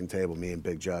kitchen fucking table, me and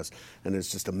Big Just, and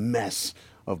it's just a mess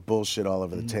of bullshit all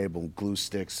over the table, glue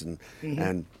sticks and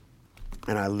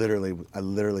I literally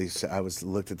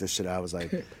looked at this shit. I was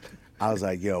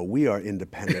like, yo, we are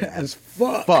independent as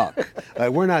fuck.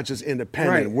 Like, we're not just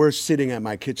independent. Right. We're sitting at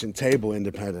my kitchen table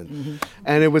independent.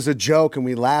 And it was a joke, and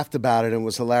we laughed about it, and it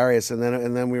was hilarious. And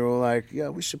then we were like, yeah,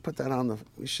 we should put that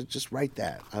we should just write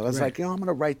that. I was like, you know, I'm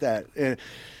gonna write that,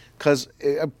 because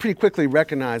I pretty quickly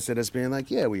recognized it as being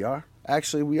like, yeah, we are.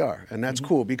 Actually, we are, and that's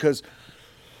cool because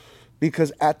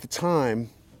at the time.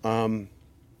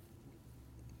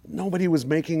 nobody was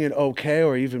making it okay,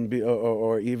 or even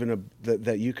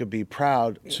that you could be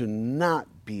proud to not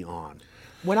be on.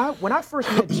 When I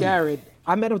first met Jared,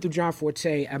 I met him through John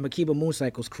Forte at Makiba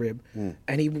Mooncycle's crib,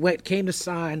 and he came to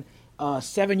sign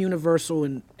 7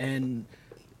 Universal and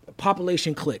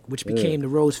Population Click, which became the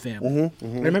Rose family. I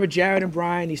remember Jared and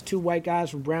Brian, these 2 white guys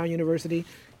from Brown University,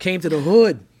 came to the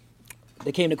hood.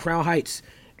 They came to Crown Heights,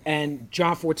 and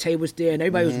John Forte was there, and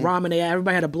everybody was rhyming their ass.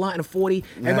 Everybody had a blunt and a 40.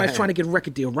 Everybody's trying to get a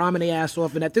record deal, rhyming their ass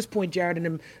off. And at this point, Jared and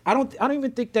them, I don't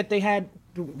even think that they had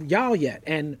y'all yet.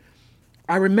 And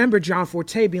I remember John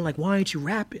Forte being like, "Why ain't you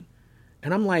rapping?"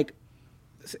 And I'm like,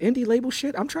 "This indie label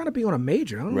shit. I'm trying to be on a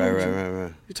major. I don't know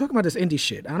Right. You're talking about this indie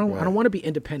shit. I don't want to be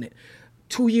independent."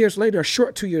 2 years later, a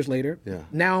short 2 years later,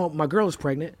 now my girl is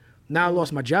pregnant. Now I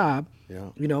lost my job.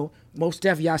 Yeah. You know, Most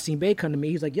Def Yasin Bey come to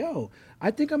me. He's like, "Yo,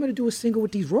 I think I'm gonna do a single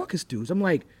with these Rawkus dudes." I'm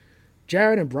like,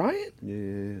 "Jared and Brian?"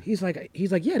 Yeah. He's like,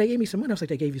 "Yeah, they gave me some money." I was like,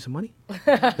 "They gave you some money?"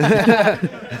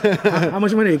 How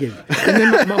much money they gave you? And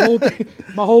then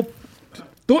my whole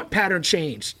thought pattern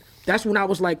changed. That's when I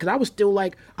was like, because I was still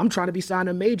like, I'm trying to be signed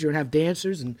to a major and have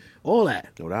dancers and all that.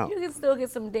 No doubt. You can still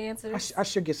get some dancers. I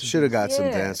should get some. Should have got some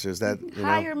Yeah. dancers. That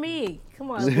Hire me.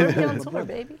 Come on, put me on tour,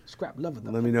 baby. Scrap love of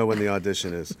them. Let me know when the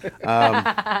audition is.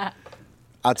 I'll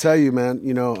tell you, man.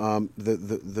 You know,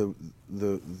 the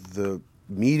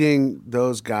meeting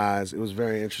those guys, it was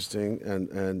very interesting,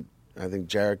 and I think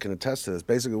Jared can attest to this.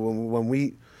 Basically, when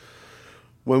we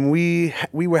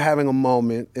were having a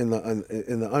moment in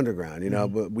the underground, you know,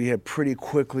 but we had pretty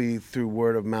quickly, through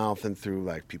word of mouth and through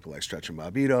like people like Stretch and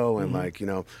Bobbito, and like, you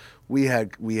know, we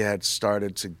had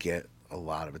started to get a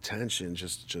lot of attention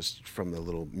just from the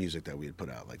little music that we had put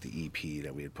out, like the EP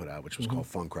that we had put out, which was called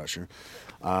Fun Crusher.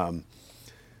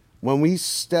 When we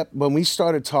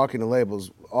started talking to labels,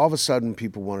 all of a sudden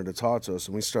people wanted to talk to us,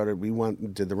 and we went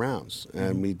and did the rounds,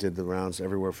 and we did the rounds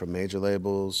everywhere from major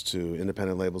labels to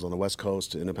independent labels on the West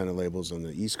Coast to independent labels on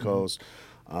the East Coast,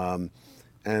 and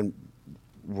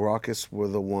Rawkus were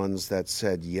the ones that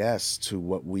said yes to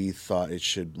what we thought it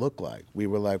should look like. We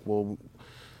were like, well,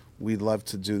 we'd love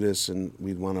to do this, and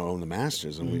we'd want to own the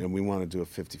masters, and we want to do a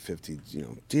 50-50, you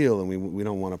know, deal, and we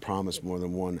don't want to promise more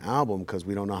than one album because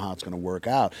we don't know how it's going to work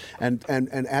out. And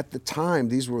at the time,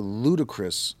 these were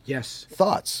ludicrous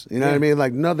thoughts. You know what I mean?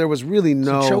 Like, no, there was really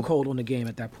no chokehold on the game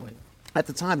at that point. At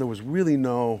the time, there was really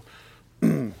no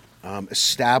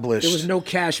established. There was no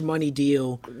Cash Money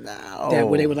deal that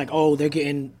where they were like, oh, they're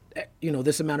getting, you know,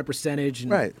 this amount of percentage,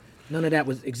 and none of that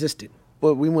existed.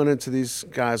 But we went into these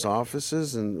guys'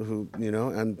 offices and who, you know,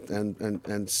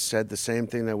 and said the same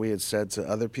thing that we had said to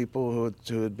other people who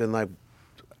had been like,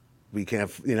 we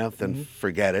can't, you know, then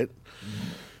forget it.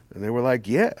 And they were like,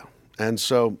 yeah. And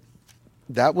so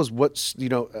that was what's, you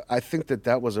know, I think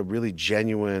that was a really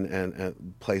genuine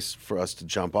and place for us to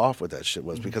jump off with that shit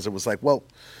was because it was like, well,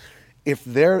 if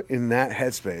they're in that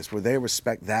headspace where they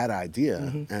respect that idea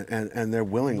and they're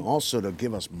willing also to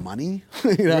give us money,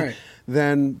 you know,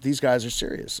 then these guys are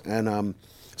serious. And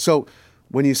so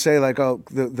when you say like, oh,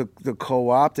 the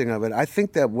co-opting of it, I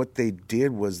think that what they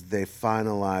did was they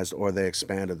finalized or they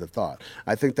expanded the thought.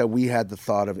 I think that we had the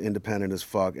thought of independent as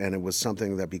fuck, and it was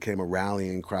something that became a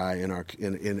rallying cry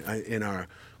in our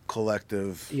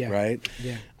collective, right?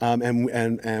 Yeah.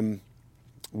 And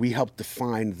we helped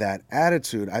define that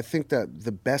attitude. I think that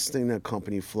the best thing that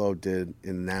Company Flow did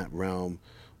in that realm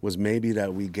was maybe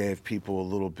that we gave people a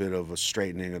little bit of a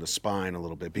straightening of the spine a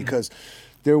little bit, because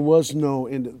there was no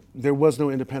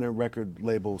independent record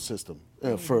label system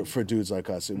for dudes like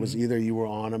us. It was either you were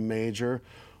on a major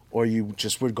or you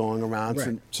just were going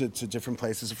around to different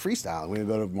places of freestyle. We would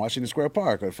go to Washington Square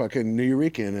Park or fucking New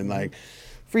Eurekan and like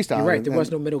freestyle. You're right, there was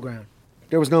no middle ground.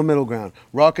 There was no middle ground.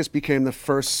 Rawkus became the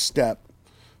first step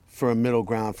for a middle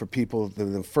ground for people,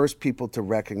 the first people to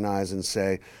recognize and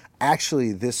say,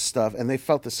 actually this stuff, and they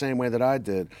felt the same way that I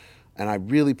did, and I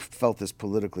really felt this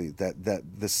politically, that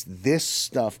this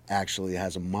stuff actually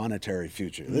has a monetary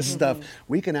future. This stuff,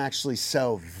 we can actually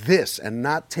sell this and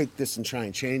not take this and try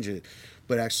and change it,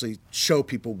 but actually show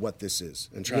people what this is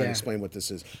and try and explain what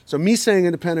this is. So me saying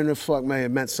independent as fuck may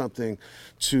have meant something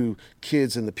to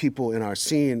kids and the people in our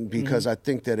scene, because I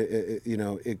think that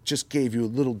it just gave you a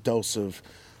little dose of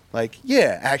like,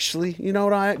 yeah, actually, you know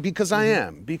what because I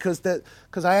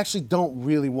actually don't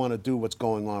really want to do what's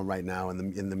going on right now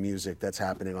in the music that's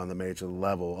happening on the major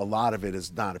level. A lot of it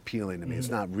is not appealing to me. It's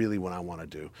not really what I want to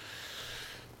do.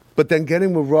 But then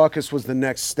getting with Rawkus was the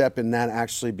next step in that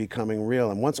actually becoming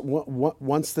real. And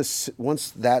once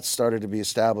that started to be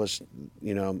established,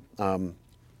 you know,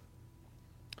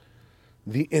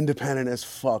 the independent as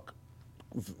fuck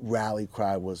rally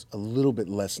cry was a little bit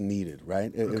less needed,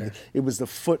 right? It was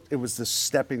the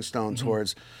stepping stone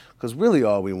towards, because really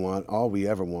all we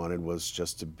ever wanted was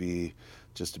just to be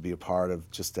a part of,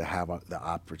 just to have the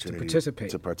opportunity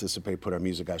to participate, put our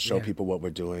music out, show people what we're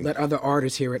doing. Let other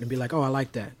artists hear it and be like, oh, I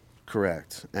like that.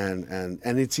 Correct. And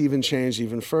it's even changed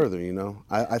even further, you know?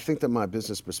 I think that my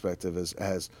business perspective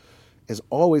has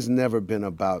always never been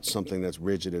about something that's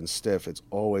rigid and stiff. It's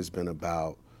always been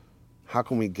about how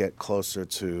can we get closer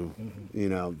to, you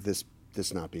know, this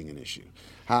not being an issue?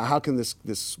 How can this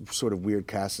sort of weird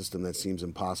caste system that seems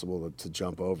impossible to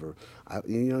jump over?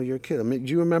 You know, you're a kid. I mean,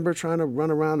 do you remember trying to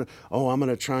run around? I'm going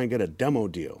to try and get a demo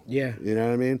deal. Yeah. You know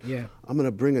what I mean? Yeah. I'm going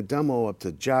to bring a demo up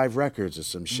to Jive Records or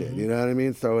some shit. You know what I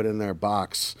mean? Throw it in their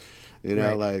box. You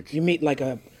know, like you meet like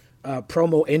a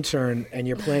promo intern and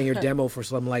you're playing your demo for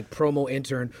some like promo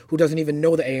intern who doesn't even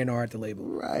know the A&R at the label.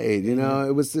 Right. You know,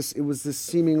 it was this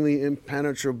seemingly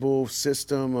impenetrable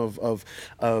system of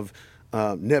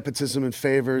nepotism and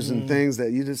favors and things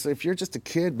that you just, if you're just a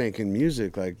kid making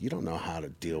music, like you don't know how to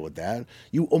deal with that.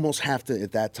 You almost have to,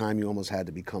 at that time, you almost had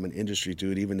to become an industry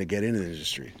dude even to get into the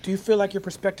industry. Do you feel like your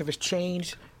perspective has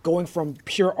changed going from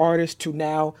pure artist to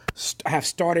now have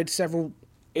started several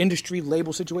industry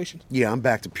label situations? Yeah, I'm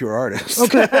back to pure artist.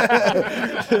 Okay.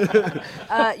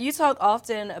 You talk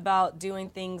often about doing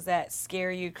things that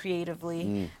scare you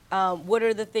creatively. What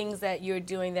are the things that you're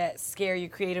doing that scare you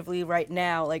creatively right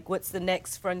now? Like, what's the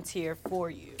next frontier for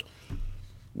you?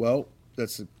 Well,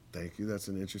 thank you. That's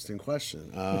an interesting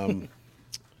question.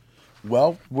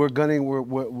 Well, we're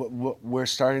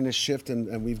starting to shift,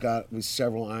 and we've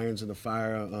several irons in the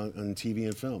fire on TV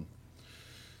and film.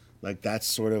 Like that's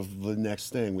sort of the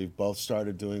next thing. We've both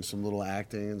started doing some little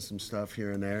acting and some stuff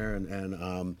here and there,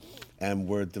 and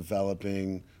we're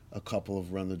developing a couple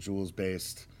of Run the Jewels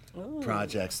based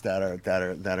projects that are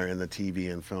in the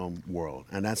TV and film world,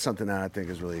 and that's something that I think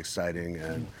is really exciting.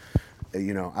 And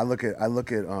you know, I look at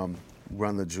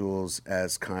Run the Jewels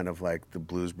as kind of like the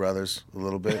Blues Brothers a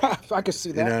little bit. I can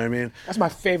see that. You know what I mean? That's my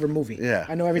favorite movie. Yeah,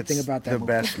 I know everything it's about that. The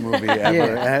movie. best movie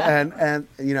ever. And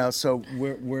you know, so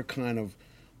we're kind of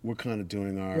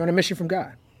doing our. You're on a mission from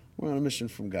God. We're on a mission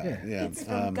from God. Yeah. It's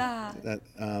from God.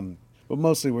 But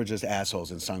mostly we're just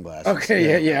assholes in sunglasses.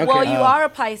 Okay, yeah. Okay. Well, you are a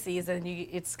Pisces, and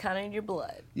it's kind of in your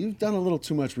blood. You've done a little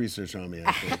too much research on me,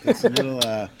 I think. It's a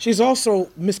little. She's also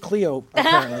Miss Cleo,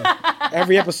 apparently.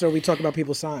 Every episode we talk about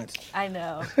people's signs. I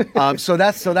know. So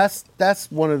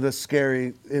that's one of the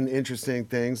scary and interesting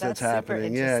things that's super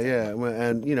happening. interesting. Yeah,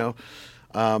 and you know,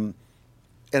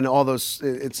 and all those.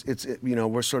 It's you know,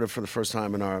 we're sort of for the first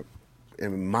time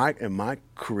in my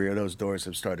career, those doors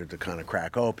have started to kind of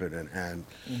crack open, and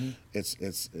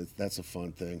it's that's a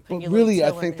fun thing. But really,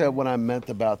 I think that what I meant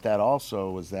about that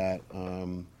also was that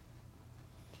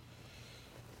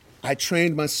I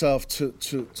trained myself to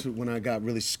when I got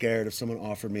really scared, if someone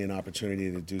offered me an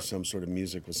opportunity to do some sort of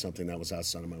music with something that was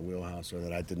outside of my wheelhouse or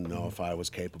that I didn't know if I was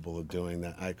capable of doing,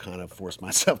 that I kind of forced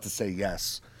myself to say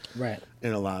yes. Right.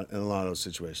 In a lot of those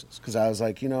situations, because I was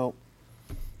like, you know,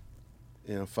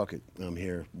 fuck it, I'm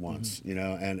here once, you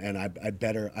know, and I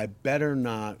better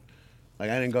not,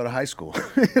 like, I didn't go to high school,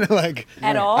 you know, like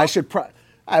at all.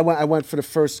 I went for the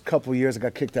first couple of years. I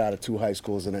got kicked out of 2 high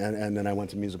schools, and then I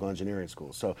went to musical engineering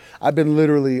school. So I've been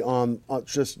literally on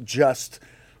just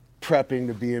prepping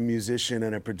to be a musician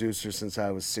and a producer since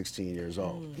I was 16 years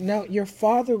old. Now, your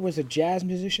father was a jazz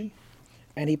musician,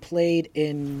 and he played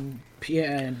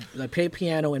played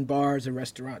piano in bars and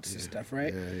restaurants and stuff,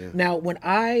 right? Yeah. Now, when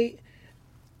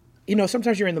you know,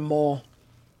 sometimes you're in the mall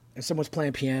and someone's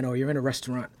playing piano, or you're in a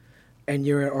restaurant and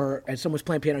someone's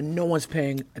playing piano, no one's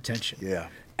paying attention. Yeah.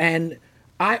 And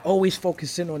I always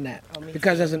focus in on that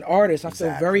because as an artist, I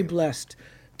feel very blessed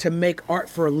to make art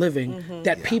for a living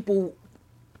that people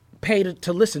pay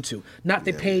to listen to, not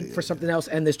they paid for something else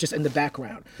and it's just in the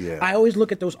background. Yeah. I always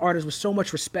look at those artists with so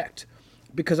much respect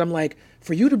because I'm like,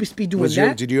 for you to be doing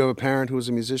that. Did you have a parent who was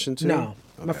a musician too? No.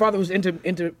 Okay. My father was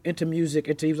into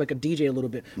music. He was like a DJ a little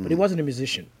bit, but he wasn't a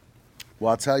musician. Well,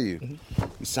 I'll tell you,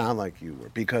 you sound like you were,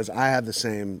 because I had the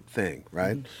same thing,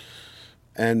 right?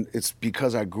 And it's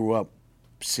because I grew up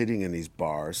sitting in these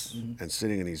bars and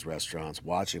sitting in these restaurants,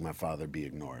 watching my father be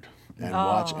ignored,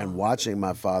 and watching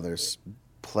my father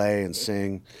play and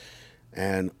sing,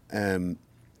 and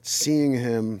seeing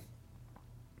him.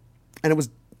 And it was,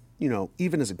 you know,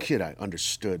 even as a kid, I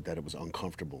understood that it was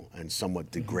uncomfortable and somewhat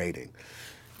degrading.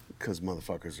 Because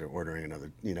motherfuckers are ordering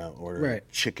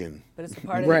chicken. But it's a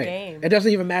part of the game. It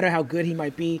doesn't even matter how good he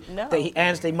might be. No.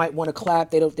 They might want to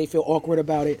clap. They feel awkward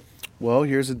about it. Well,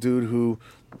 here's a dude who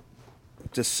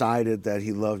decided that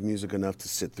he loved music enough to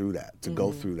sit through that, to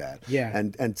go through that, Yeah.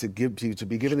 and to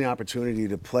be given the opportunity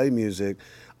to play music,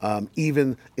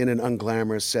 even in an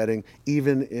unglamorous setting,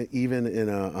 even in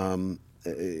a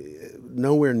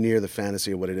nowhere near the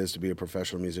fantasy of what it is to be a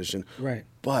professional musician. Right.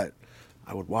 But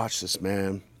I would watch this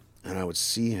man, and I would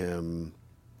see him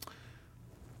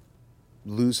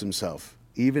lose himself,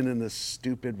 even in this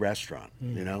stupid restaurant,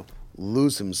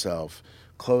 lose himself,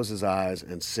 close his eyes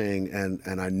and sing,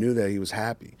 and I knew that he was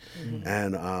happy.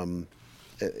 And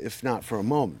if not for a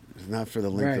moment, if not for the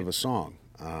length Right. of a song.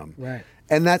 Right.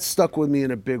 And that stuck with me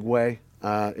in a big way.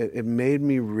 It made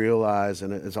me realize,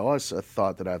 and it's always a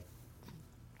thought that I've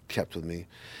kept with me,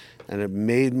 and it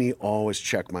made me always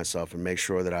check myself and make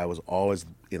sure that I was always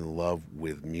in love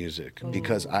with music,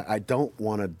 because I don't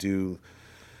want a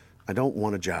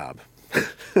job.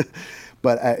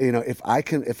 But if I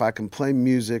can play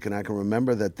music and I can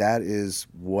remember that is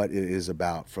what it is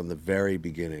about from the very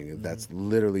beginning, that's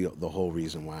literally the whole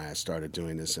reason why I started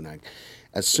doing this. And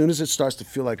as soon as it starts to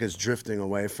feel like it's drifting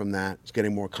away from that, it's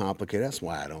getting more complicated. That's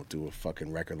why I don't do a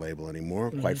fucking record label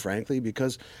anymore, quite frankly,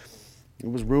 because it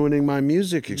was ruining my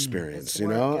music experience. It's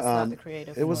work, it's not the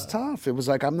creative It was flow. tough. It was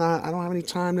like I don't have any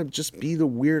time to just be the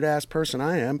weird ass person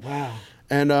I am. Wow.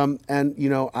 And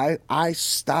I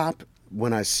stop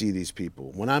when I see these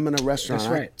people. When I'm in a restaurant,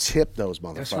 That's right. I tip those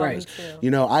motherfuckers. That's right. Me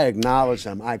too. I acknowledge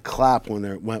them. I clap when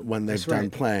they've That's done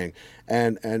right. playing,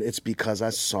 and it's because I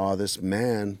saw this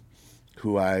man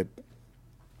who I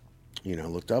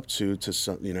looked up to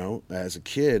some, as a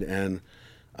kid, and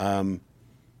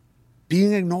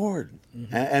being ignored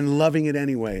and loving it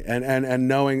anyway, and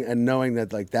knowing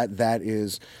that like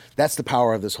that's the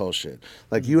power of this whole shit.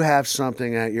 Like you have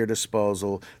something at your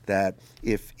disposal that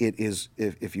if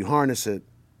you harness it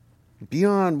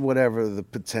beyond whatever the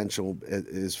potential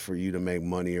is for you to make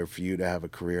money or for you to have a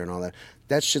career and all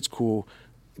that shit's cool,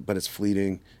 but it's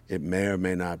fleeting. It may or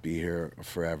may not be here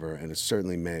forever, and it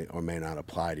certainly may or may not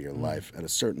apply to your life at a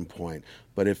certain point.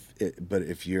 But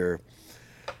if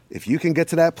you can get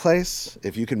to that place,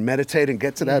 if you can meditate and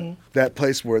get to that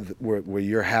place where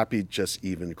you're happy just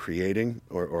even creating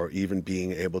or even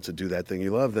being able to do that thing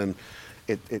you love, then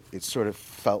it sort of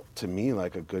felt to me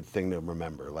like a good thing to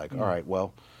remember. Like, all right,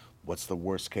 well, what's the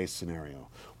worst case scenario?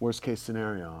 Worst case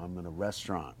scenario, I'm in a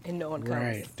restaurant And no one comes.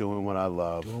 Right. doing what I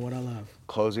love,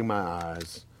 closing my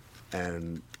eyes,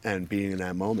 and being in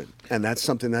that moment. And that's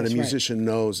something that That's a right. musician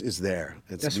knows is there.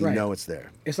 That's we right. know it's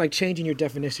there. It's like changing your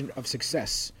definition of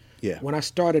success. Yeah. When I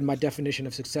started, my definition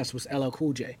of success was LL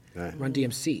Cool J, Right. Run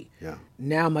DMC. Yeah.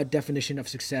 Now my definition of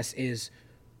success is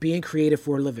being creative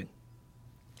for a living.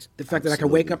 The fact that I can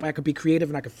wake up, I can be creative,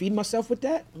 and I can feed myself with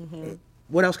that.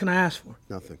 What else can I ask for?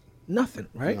 Nothing. Nothing,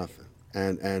 right? Nothing.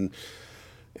 And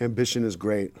ambition is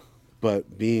great,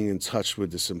 but being in touch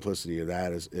with the simplicity of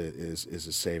that is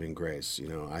a saving grace,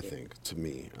 I think, to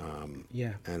me.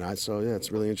 Yeah. And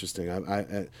it's really interesting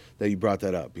I that you brought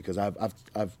that up, because I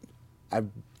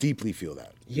deeply feel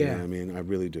that. You know Yeah. what I mean? I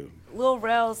really do. Lil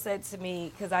Rel said to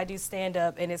me, because I do stand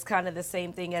up, and it's kind of the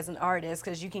same thing as an artist,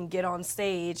 because you can get on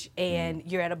stage and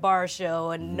you're at a bar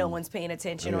show and no one's paying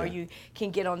attention, Oh, or yeah. you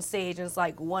can get on stage and it's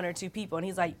like one or two people. And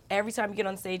he's like, every time you get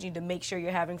on stage, you need to make sure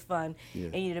you're having fun,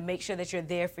 and you need to make sure that you're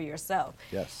there for yourself.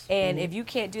 Yes. And if you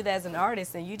can't do that as an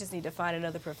artist, then you just need to find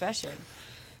another profession.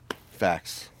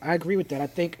 Facts. I agree with that. I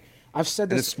think I've said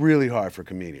And this. it's really hard for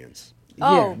comedians.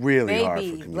 Oh, Really baby, hard for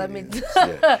comedians. let me.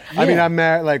 Yeah. I mean, I'm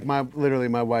married. Like my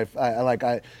wife.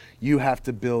 You have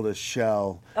to build a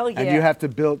shell. Oh, And yeah. you have to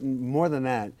build more than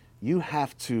that. You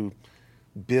have to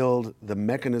build the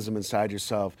mechanism inside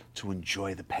yourself to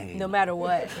enjoy the pain. No matter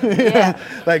what. Yeah.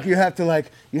 Like you have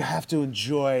to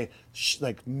enjoy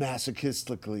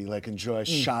masochistically, like enjoy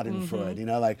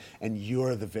Schadenfreude, and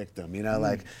you're the victim,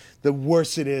 like the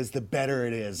worse it is, the better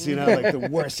it is, like the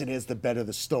worse it is, the better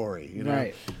the story,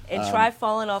 Right. And try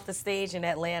falling off the stage in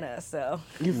Atlanta. So,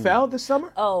 You fell this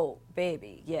summer? oh,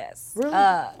 baby, yes. Really?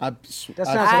 That sounds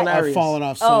hilarious. I've fallen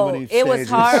off so Oh, many it stages. was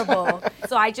horrible.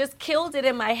 So I just killed it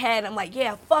in my head. I'm like,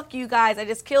 yeah, fuck you guys. I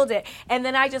just killed it. And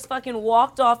then I just fucking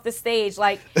walked off the stage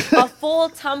like a full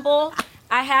tumble.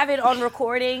 I have it on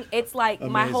recording. It's like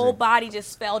my Amazing. whole body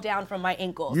just fell down from my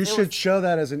ankles. You It should was- show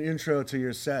that as an intro to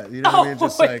your set. You know what I mean?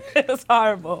 Just like, it was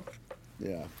horrible.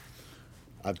 yeah.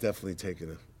 I've definitely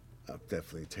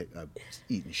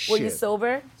eaten shit. Were you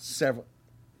sober? Several.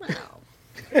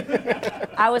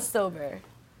 I was sober.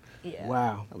 Yeah.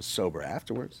 Wow. I was sober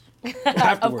afterwards.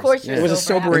 Of course you're It was a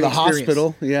sober. sobering In the experience.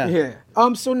 hospital, yeah.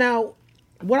 Yeah. So now,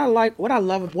 what I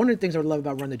love, one of the things I love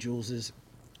about Run the Jewels is,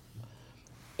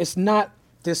 it's not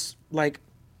this like,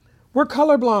 we're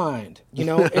colorblind. You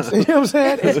know, it's, you know what I'm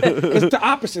saying? It's the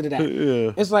opposite of that.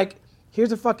 Yeah. It's like,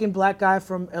 here's a fucking black guy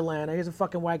from Atlanta. Here's a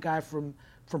fucking white guy from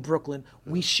Brooklyn.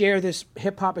 We share this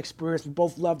hip hop experience. We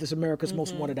both love this America's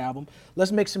Most Wanted album.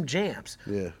 Let's make some jams.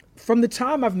 Yeah. From the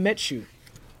time I've met you,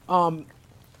 I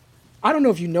don't know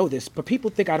if you know this, but people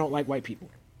think I don't like white people.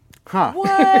 Huh. What?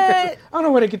 I don't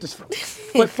know where they get this from.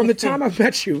 But from the time I've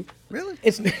met you, Really?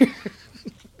 it's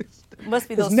Must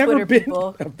be it's those never Twitter been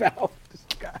people. about this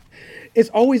guy. It's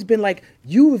always been like,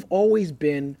 you have always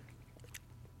been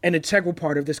an integral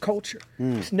part of this culture.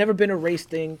 It's never been a race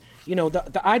thing. You know,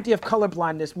 the idea of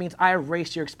colorblindness means I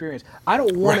erase your experience. I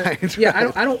don't want to. Right,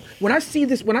 Yeah, I don't. When I see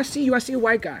this, when I see you, I see a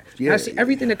white guy. And Yeah, I see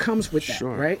everything that comes with that,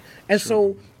 Sure, right? And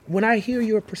so when I hear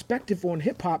your perspective on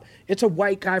hip hop, it's a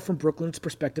white guy from Brooklyn's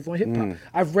perspective on hip hop.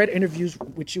 I've read interviews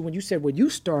with you when you said when you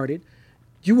started,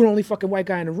 you were the only fucking white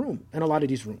guy in the room in a lot of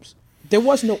these rooms. There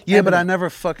was no. Yeah, but I Eminem. never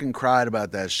fucking cried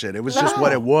about that shit. It was just No.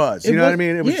 what it was. You It know what I was-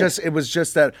 mean? yeah. It was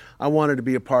just that I wanted to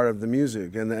be a part of the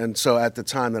music, and so at the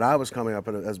time that I was coming up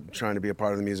as trying to be a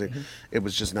part of the music, it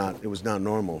was just not. It was not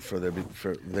normal for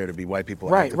there to be white people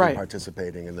Right, actively right.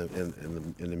 participating in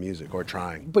the music or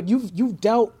trying. But you've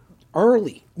dealt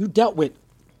early. You dealt with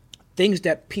things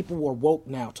that people who are woke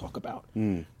now talk about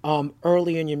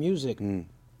early in your music. In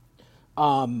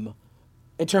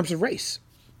terms of race,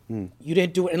 you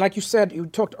didn't do it, and like you said, you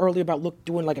talked earlier about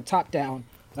doing like a top down,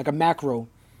 like a macro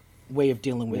way of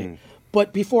dealing with it.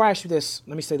 But before I ask you this,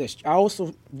 let me say this: I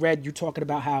also read you talking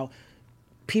about how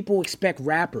people expect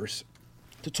rappers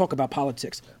to talk about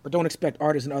politics, but don't expect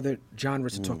artists in other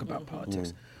genres to talk about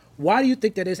politics. Why do you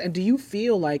think that is? And do you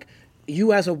feel like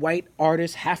you as a white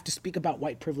artist have to speak about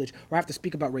white privilege or have to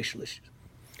speak about racial issues?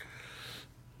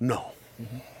 No,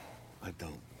 I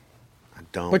don't. I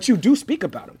don't. But you do speak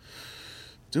about them.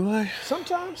 do I?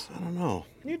 Sometimes. I don't know.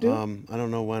 You do. I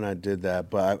don't know when I did that,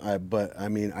 but I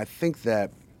mean, I think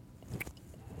that.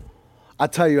 I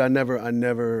tell you, I never.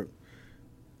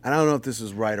 I don't know if this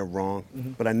is right or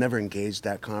wrong, but I never engaged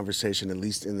that conversation, at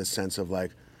least in the sense of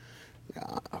like.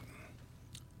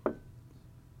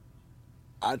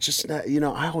 I just,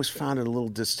 I always found it a little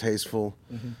distasteful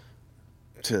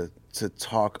to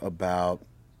talk about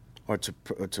or to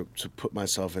put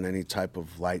myself in any type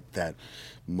of light that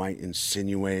might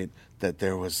insinuate that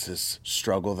there was this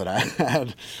struggle that I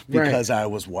had because I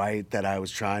was white, that I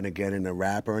was trying to get into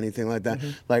rap or anything like that.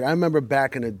 Like, I remember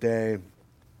back in the day,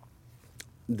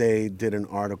 they did an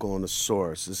article on The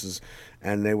Source.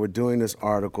 And they were doing this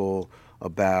article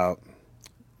about,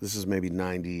 this is maybe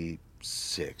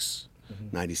 96.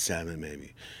 97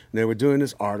 maybe. And they were doing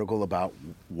this article about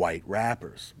white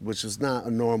rappers, which is not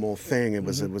a normal thing. It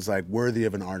was like worthy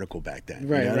of an article back then.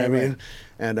 Right, you know right, what I mean?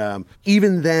 And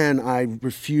even then, I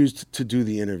refused to do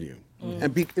the interview.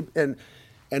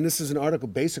 And this is an article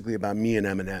basically about me and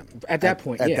Eminem. At that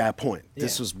point, At yeah. that point, Yeah.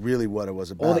 this was really what it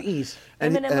was about. All the E's.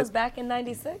 Eminem was back in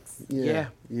 '96. Yeah.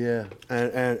 Yeah,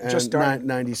 and Just started.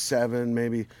 97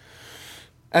 maybe.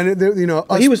 And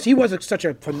But he was such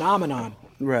a phenomenon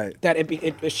right. that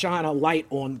it shone a light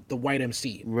on the white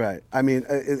MC. Right. I mean,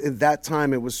 at that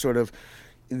time, it was sort of,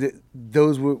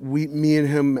 those were, me and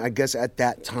him, I guess at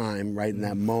that time, right, in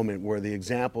that moment, were the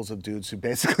examples of dudes who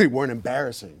basically weren't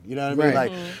embarrassing. You know what I mean?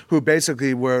 Right. Like, who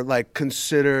basically were, like,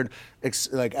 considered,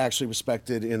 like, actually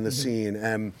respected in the scene.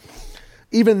 And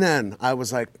even then, I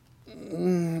was like,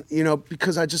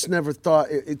 because I just never thought,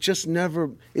 it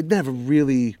never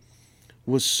really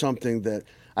was something that,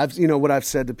 what I've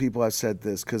said to people, I've said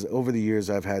this, because over the years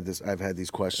I've had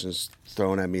these questions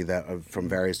thrown at me that are from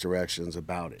various directions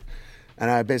about it. And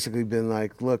I've basically been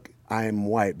like, look, I am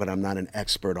white, but I'm not an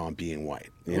expert on being white.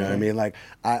 You know what I mean? Like,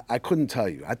 I couldn't tell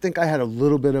you. I think I had a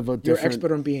little bit of a different... You're an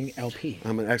expert on being LP.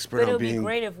 I'm an expert But it on would be being...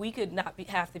 great if we could not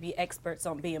have to be experts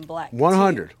on being black.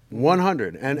 100.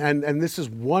 And this is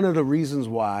one of the reasons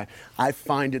why I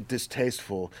find it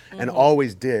distasteful and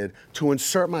always did to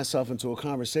insert myself into a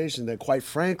conversation that, quite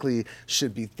frankly,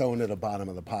 should be thrown at the bottom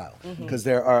of the pile. Because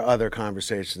there are other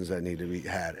conversations that need to be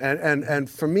had. And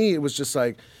for me, it was just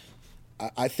like,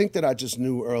 I think that I just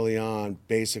knew early on,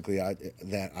 basically,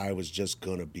 that I was just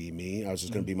going to be me. I was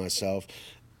just going to be myself.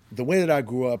 The way that I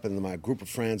grew up and my group of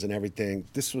friends and everything,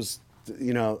 this was,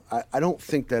 I don't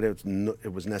think that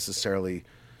it was necessarily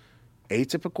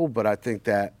atypical, but I think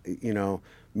that,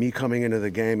 me coming into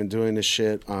the game and doing this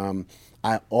shit,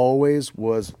 I always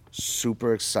was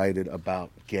super excited about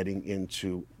getting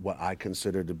into what I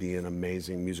considered to be an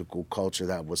amazing musical culture.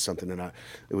 That was something that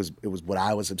it was what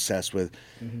I was obsessed with.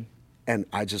 And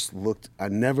I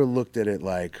never looked at it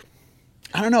like,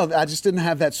 I don't know. I just didn't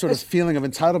have that sort of feeling of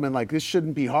entitlement. Like this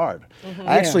shouldn't be hard.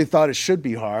 I actually thought it should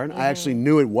be hard. I actually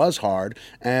knew it was hard,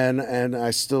 and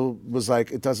I still was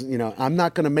like, it doesn't. You know, I'm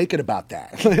not going to make it about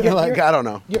that. Like I don't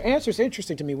know. Your answer is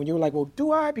interesting to me when you were like, well,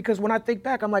 do I? Because when I think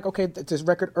back, I'm like, okay, this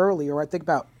record early, or I think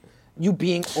about you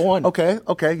being on. Okay,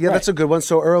 yeah, that's a good one.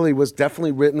 So Early was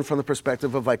definitely written from the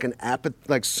perspective of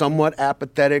like somewhat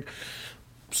apathetic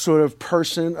sort of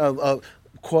person of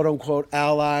quote unquote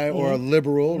ally or a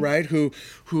liberal, right?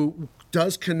 Who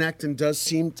does connect and does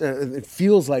seem to, it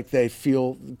feels like they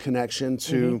feel connection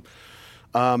to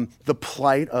the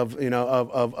plight of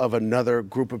of another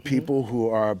group of people who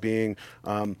are being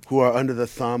who are under the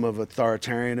thumb of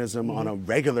authoritarianism on a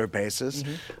regular basis.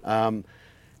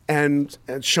 And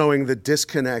showing the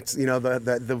disconnect,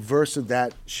 the verse of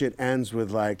that shit ends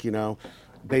with like,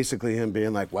 basically him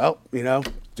being like, well,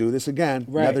 do this again,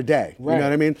 another day. You know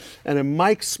what I mean? And then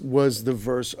Mike's was the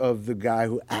verse of the guy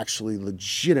who actually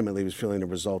legitimately was feeling the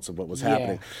results of what was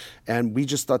happening. And we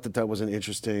just thought that was an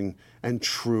interesting and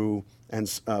true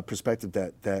and perspective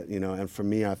that and for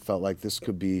me, I felt like this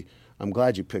could be, I'm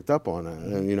glad you picked up on it,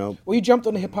 and Well, you jumped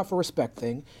on the Hip Hop for Respect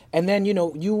thing, and then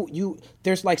you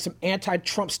there's like some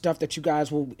anti-Trump stuff that you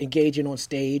guys will engage in on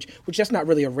stage, which that's not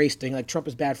really a race thing. Like Trump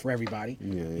is bad for everybody,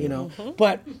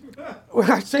 But when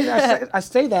I say that, I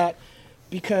say that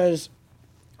because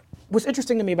what's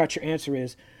interesting to me about your answer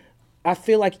is, I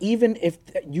feel like even if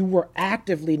you were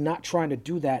actively not trying to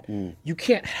do that, you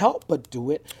can't help but do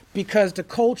it because the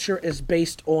culture is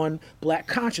based on black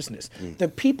consciousness. The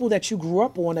people that you grew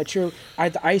up on,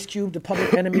 the Ice Cube, the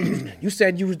Public Enemy, you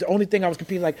said you was the only thing I was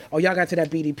competing like, oh, y'all got to that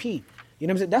BDP. You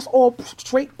know what I'm saying? That's all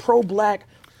straight pro-black,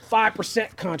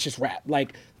 5% conscious rap.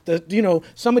 Like,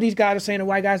 some of these guys are saying the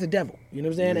white guy's the devil. You know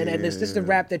what I'm saying? And it's just the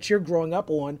rap that you're growing up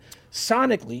on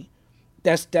sonically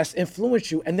that's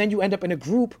influenced you. And then you end up in a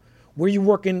group where you're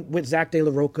working with Zach De La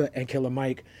Rocha and Killer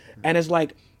Mike, and it's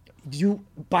like you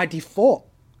by default,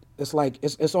 it's like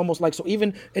it's almost like, so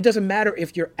even it doesn't matter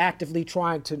if you're actively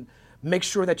trying to make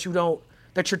sure that you're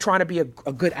trying to be a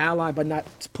good ally, but not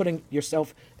putting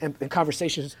yourself in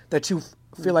conversations that you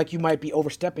feel like you might be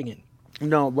overstepping in.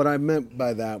 No, what I meant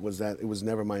by that was that it was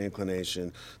never my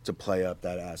inclination to play up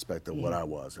that aspect of what I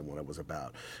was and what it was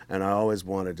about. And I always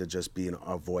wanted to just be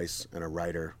a voice and a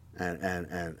writer and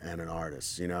an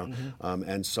artist,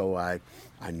 And so I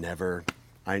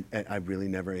really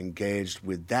never engaged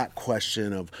with that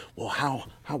question of, well,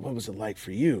 what was it like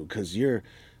for you? Because you're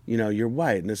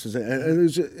white, and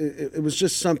it was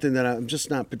just something that I'm just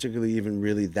not particularly even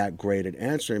really that great at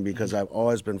answering, because I've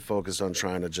always been focused on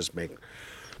trying to just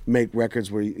make records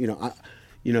where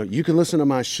you can listen to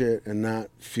my shit and not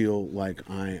feel like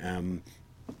I am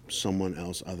someone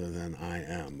else other than I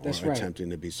am, or attempting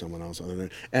to be someone else other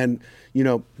than. And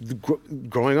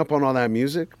growing up on all that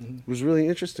music was really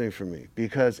interesting for me,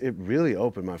 because it really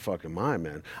opened my fucking mind,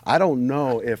 man. I don't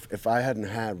know if I hadn't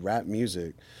had rap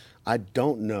music, I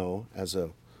don't know as a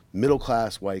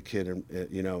middle-class white kid,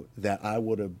 that I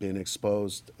would have been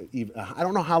exposed. I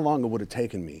don't know how long it would have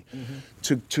taken me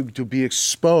to be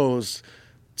exposed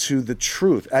to the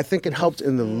truth. I think it helped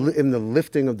in the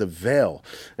lifting of the veil.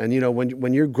 And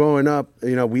when you're growing up,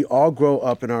 we all grow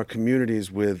up in our communities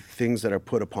with things that are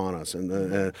put upon us,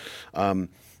 and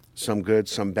some good,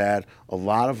 some bad. A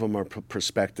lot of them are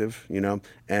perspective,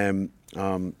 and.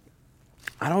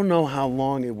 I don't know how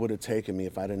long it would have taken me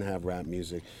if I didn't have rap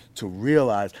music to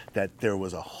realize that there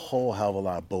was a whole hell of a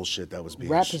lot of bullshit that was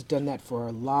being. Rap has done that for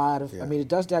a lot of. Yeah. I mean, it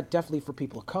does that definitely for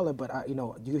people of color, but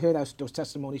you hear those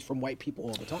testimonies from white people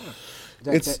all the time.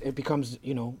 That it becomes,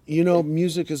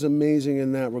 music is amazing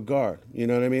in that regard. You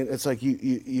know what I mean? It's like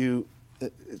you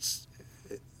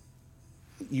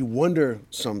wonder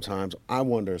sometimes. I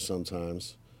wonder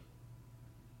sometimes.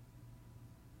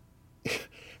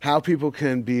 How people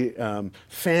can be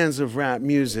fans of rap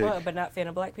music, but not fan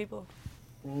of black people,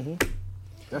 or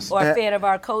a fan of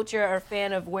our culture, or a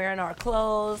fan of wearing our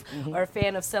clothes, or a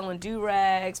fan of selling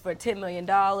do-rags for $10 million,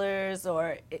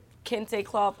 or kente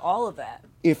cloth, all of that.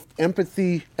 If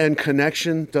empathy and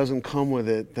connection doesn't come with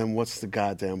it, then what's the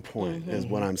goddamn point, is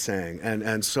what I'm saying.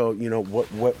 And so,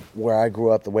 where I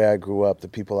grew up, the way I grew up, the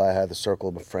people I had, the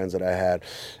circle of friends that I had,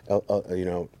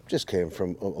 just came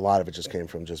from, a lot of it just came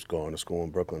from just going to school in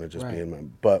Brooklyn and just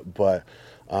being,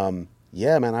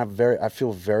 yeah, man, I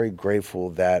feel very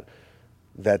grateful that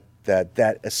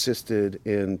assisted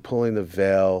in pulling the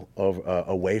veil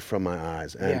away from my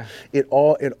eyes, and it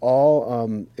all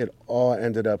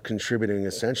ended up contributing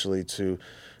essentially to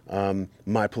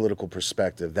my political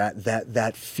perspective.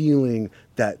 That feeling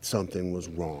that something was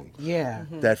wrong. Yeah.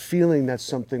 That feeling that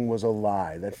something was a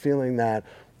lie. That feeling that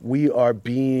we are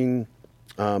being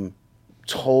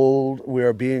told,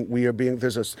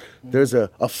 there's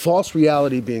a false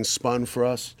reality being spun for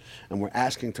us, and we're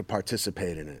asking to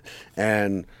participate in it.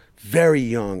 And very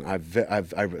young, I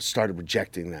started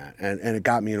rejecting that, and it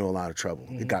got me into a lot of trouble.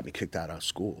 It got me kicked out of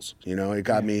schools. You know, it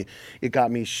got me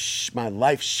my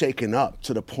life shaken up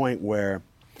to the point where,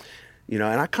 you know,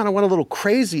 and I kind of went a little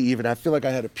crazy even. I feel like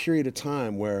I had a period of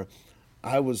time where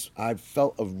I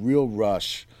felt a real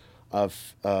rush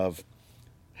of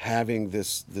having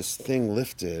this thing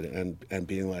lifted and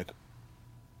being like,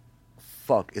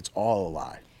 fuck, it's all a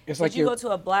lie. It's Did like you go to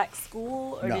a black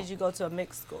school or No. did you go to a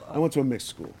mixed school? I went to a mixed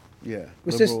school. Yeah.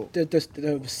 Was liberal. this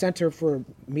the Center for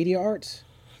Media Arts?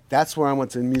 That's where I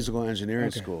went to musical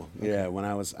engineering school. Yeah, when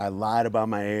I lied about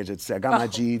my age. I got my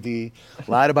GED,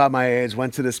 lied about my age,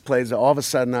 went to this place. All of a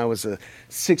sudden, I was a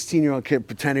 16-year-old kid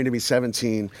pretending to be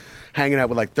 17, hanging out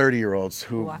with like 30-year-olds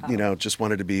who, you know, just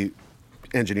wanted to be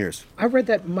engineers. I read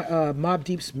that Mobb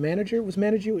Deep's manager was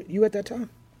managing you at that time.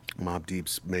 Mobb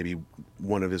Deep's maybe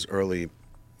one of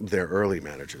their early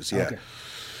managers. Yeah.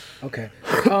 Okay.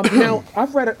 Now,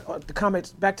 I've read the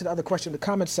comments, back to the other question, the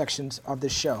comment sections of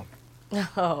this show.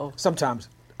 Oh. Sometimes.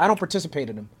 I don't participate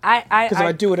in them. I Because if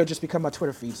I do, it'll just become my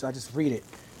Twitter feed, so I just read it.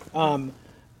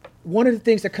 One of the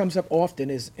things that comes up often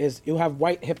is you'll have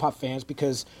white hip-hop fans,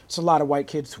 because it's a lot of white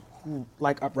kids who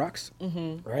like Up Rocks,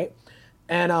 right?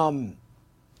 And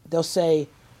they'll say,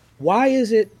 why,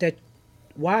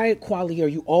 Kweli, are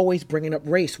you always bringing up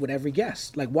race with every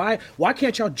guest? Like, why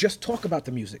can't y'all just talk about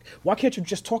the music? Why can't you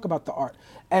just talk about the art?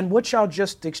 And what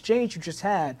the exchange you just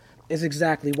had is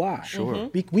exactly why. Sure.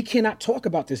 We cannot talk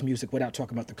about this music without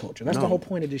talking about the culture. That's the whole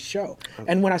point of this show.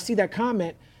 And when I see that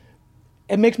comment,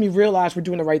 it makes me realize we're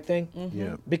doing the right thing.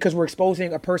 Yeah. Because we're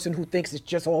exposing a person who thinks it's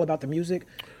just all about the music.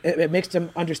 It makes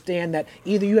them understand that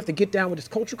either you have to get down with this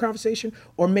culture conversation,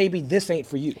 or maybe this ain't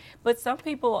for you. But some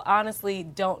people honestly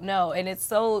don't know, and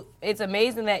it's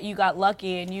amazing that you got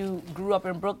lucky and you grew up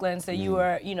in Brooklyn, so you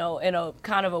were, you know, in a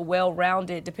kind of a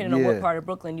well-rounded, depending on what part of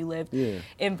Brooklyn you lived,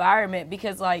 environment.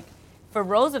 Because like for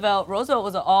Roosevelt was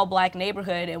an all-black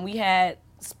neighborhood, and we had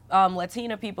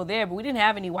Latina people there, but we didn't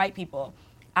have any white people.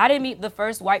 I didn't meet the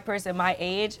first white person my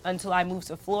age until I moved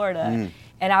to Florida,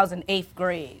 and I was in 8th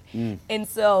grade. And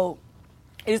so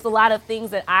there's a lot of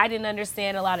things that I didn't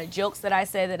understand, a lot of jokes that I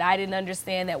said that I didn't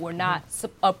understand that were not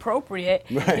appropriate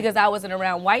because I wasn't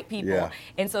around white people. Yeah.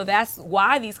 And so that's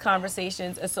why these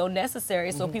conversations are so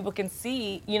necessary, so people can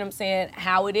see, you know what I'm saying,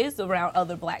 how it is around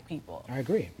other black people. I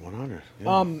agree. 100.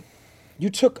 Yeah. You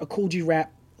took a Kool G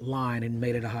Rap line and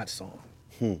made it a hot song,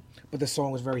 but the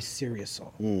song was a very serious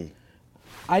song.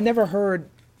 I never heard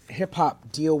hip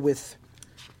hop deal with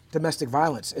domestic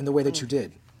violence in the way that you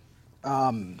did.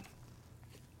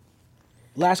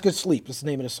 Last Good Sleep, that's the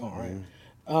name of the song,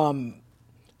 right?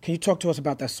 Can you talk to us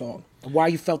about that song? Why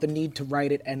you felt the need to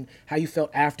write it and how you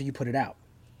felt after you put it out?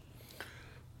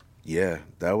 Yeah,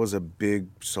 that was a big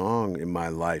song in my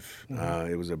life.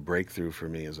 It was a breakthrough for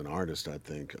me as an artist, I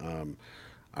think.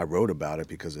 I wrote about it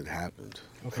because it happened.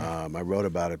 Okay. I wrote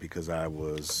about it because I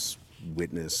was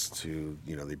witness to,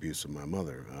 you know, the abuse of my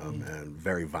mother, and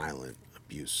very violent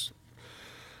abuse.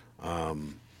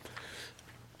 And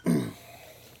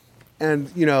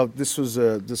you know,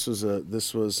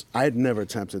 I had never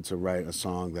attempted to write a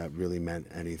song that really meant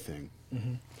anything.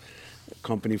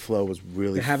 Company Flow was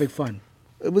really You're having fun.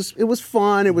 It was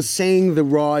fun. It was saying the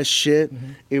rawest shit.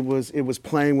 It was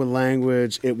playing with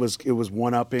language. It was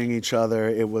one-upping each other.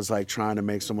 It was like trying to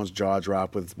make someone's jaw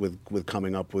drop with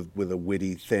coming up with a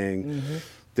witty thing.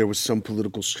 There was some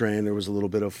political strain. There was a little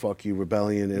bit of fuck you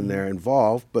rebellion in there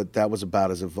involved, but that was about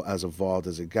as evolved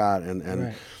as it got. And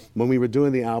Right. when we were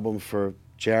doing the album for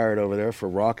Jared over there for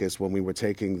Raucous, when we were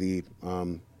taking the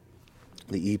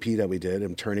EP that we did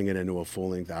and turning it into a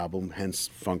full-length album, hence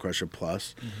Funk Crusher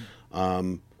Plus.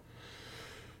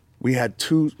 We knew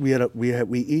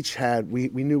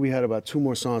we had about 2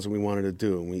 more songs that we wanted to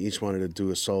do, and we each wanted to do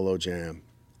a solo jam,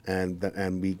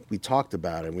 and we talked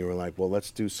about it, and we were like, well,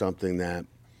 let's do something that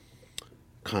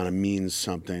kind of means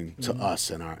something to us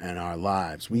and our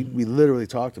lives. We literally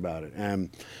talked about it, and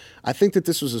I think that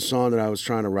this was a song that I was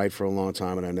trying to write for a long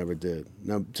time, and I never did.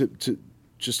 Now, to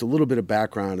just a little bit of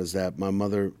background is that my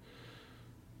mother,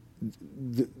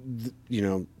 you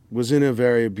know, was in a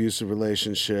very abusive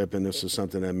relationship, and this was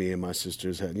something that me and my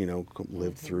sisters had, you know,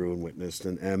 lived through and witnessed,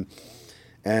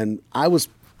 and I was,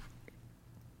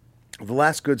 the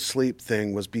Last Good Sleep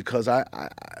thing was because I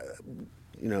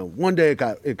you know, one day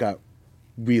it got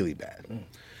really bad,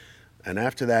 and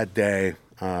after that day,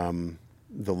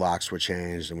 the locks were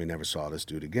changed, and we never saw this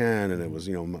dude again, and it was,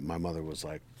 you know, my mother was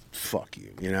like, "Fuck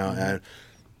you," you know,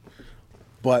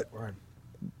 but.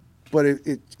 but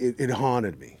it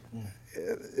haunted me.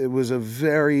 It was a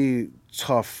very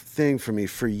tough thing for me.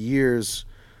 For years,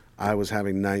 I was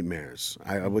having nightmares.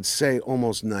 I would say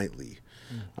almost nightly.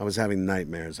 I was having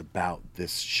nightmares about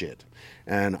this shit.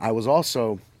 And I was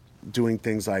also doing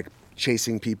things like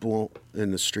chasing people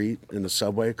in the street, in the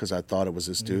subway, because I thought it was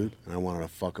this dude, and I wanted to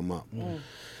fuck him up.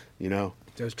 You know?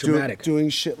 That was traumatic. Doing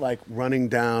shit like running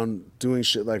down into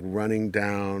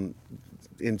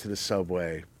the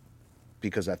subway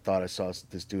because I thought I saw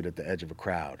this dude at the edge of a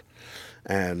crowd,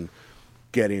 and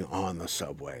getting on the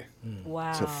subway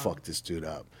Wow. to fuck this dude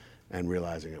up and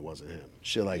realizing it wasn't him.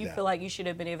 Shit like You that. feel like you should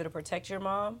have been able to protect your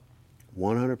mom?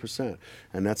 100%.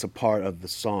 And that's a part of the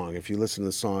song. If you listen to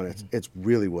the song, it's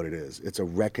really what it is. It's a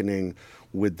reckoning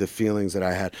with the feelings that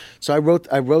I had. So I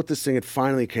wrote this thing. It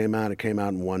finally came out. It came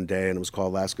out in one day, and it was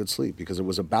called Last Good Sleep, because it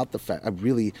was about the fact I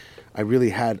really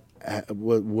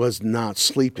was not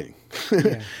sleeping.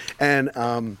 Yeah.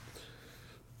 and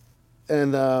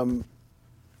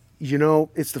you know,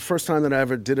 it's the first time that I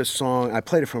ever did a song. I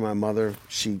played it for my mother.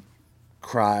 She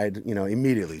cried, you know,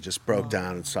 immediately, just broke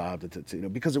down and sobbed, you know,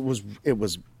 because it was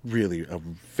really a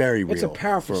very real. It's a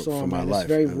powerful song, for my man. life. It's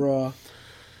very man. raw.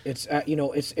 It's you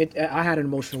know, I had an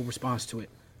emotional response to it.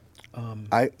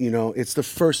 It's the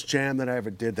first jam that I ever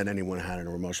did that anyone had an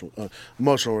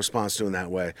emotional response to in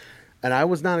that way. And I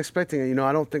was not expecting it. You know,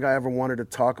 I don't think I ever wanted to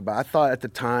talk about. I thought at the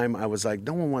time, I was like,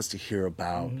 no one wants to hear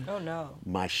about Oh, no.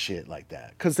 my shit like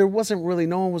that, because no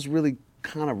one was really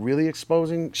kind of really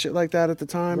exposing shit like that at the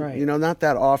time. Right. You know, not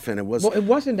that often. It was. Well, it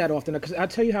wasn't that often, because I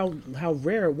tell you how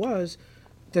rare it was.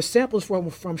 The samples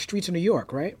from Streets of New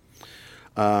York, right?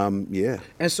 Yeah.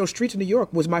 And so Streets of New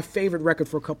York was my favorite record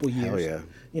for a couple of years. Hell yeah.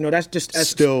 You know, that's just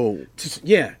Still.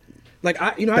 Yeah. Like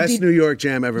I Best New York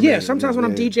jam ever Yeah, made. sometimes when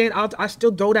I'm Yeah. DJing, I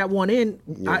still throw that one in,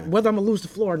 whether I'm gonna lose the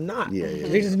floor or not. Yeah, yeah.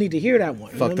 They just need to hear that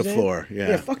one. You Fuck know what the I'm saying? floor, yeah.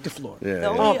 Yeah, fuck the floor. Yeah. The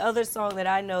only other song that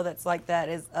I know that's like that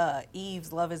is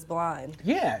Eve's Love is Blind.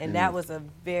 Yeah. And that was a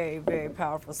very, very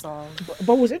powerful song.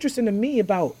 But what's interesting to me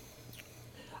about,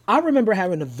 I remember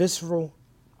having a visceral,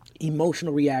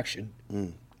 emotional reaction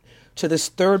to this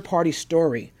third-party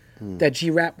story that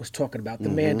G-Rap was talking about. The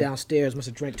man downstairs must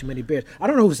have drank too many beers. I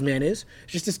don't know who this man is.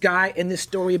 It's just this guy in this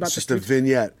story about It's just the a streets.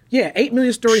 vignette. Yeah, 8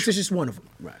 million stories. This is just one of them.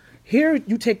 Right. Here,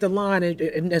 you take the line, and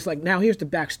it's like, now here's the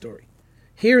backstory.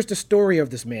 Here's the story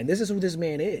of this man. This is who this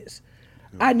man is.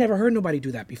 I'd never heard nobody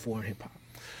do that before in hip hop.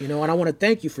 You know, and I want to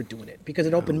thank you for doing it, because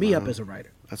it opened me up as a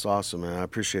writer. That's awesome, man. I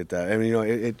appreciate that. I mean, you know,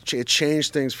 it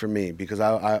changed things for me, because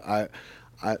I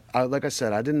like I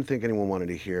said, I didn't think anyone wanted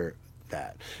to hear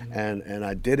that, and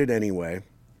I did it anyway.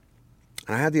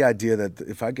 I had the idea that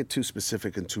if I get too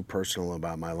specific and too personal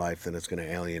about my life, then it's going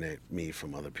to alienate me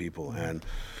from other people. And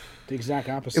The exact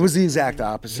opposite. it was the exact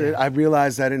opposite. I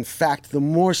realized that, in fact, the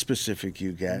more specific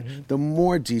you get, the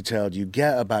more detailed you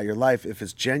get about your life, if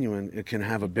it's genuine, it can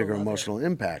have a bigger emotional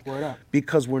impact. Word up.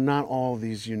 Because we're not all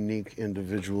these unique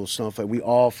individual stuff. Like we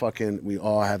all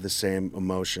have the same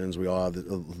emotions. We all have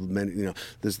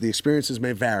the experiences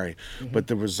may vary, but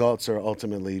the results are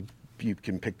ultimately, you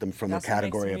can pick them from That's a what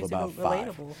category of makes about music 5.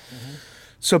 relatable.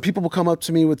 So people will come up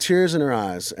to me with tears in their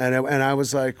eyes, and I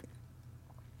was like,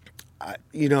 I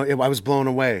was blown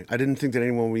away. I didn't think that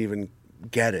anyone would even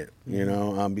get it, you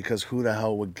know, because who the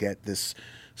hell would get this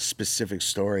specific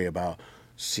story about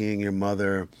seeing your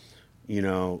mother, you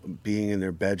know, being in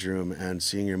their bedroom and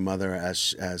seeing your mother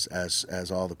as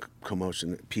all the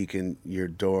commotion peeking your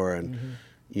door and,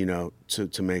 you know,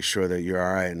 to make sure that you're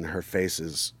all right, and her face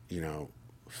is, you know,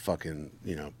 fucking,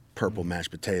 you know, purple mashed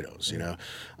potatoes, you know.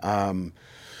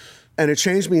 And it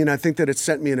changed me, and I think that it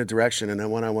sent me in a direction. And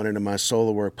then when I went into my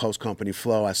solo work, post-company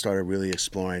flow, I started really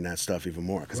exploring that stuff even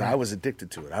more, because I was addicted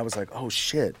to it. I was like, oh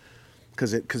shit,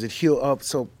 because it healed up.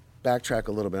 So backtrack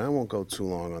a little bit. I won't go too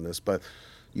long on this, but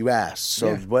you asked.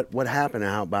 So what happened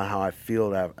about how I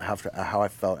felt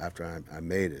after I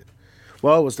made it?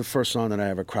 Well, it was the first song that I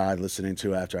ever cried listening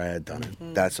to after I had done it.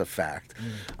 That's a fact.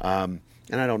 And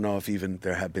I don't know if even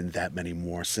there have been that many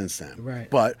more since then. Right.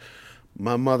 But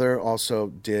my mother also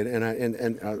did, and I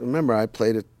remember I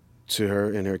played it to her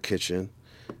in her kitchen,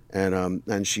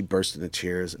 and she burst into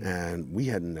tears, and we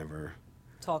had never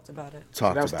Talked about it.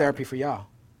 So that was therapy for y'all.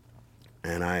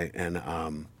 And I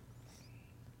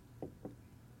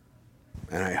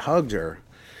hugged her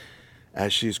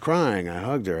as she's crying. I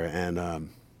hugged her, and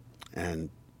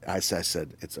I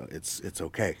said, it's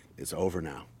okay. It's over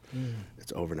now.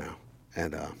 It's over now.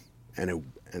 And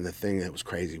the thing that was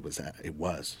crazy was that it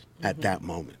was at that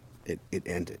moment. It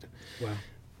ended. Wow.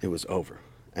 It was over,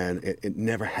 and it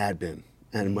never had been.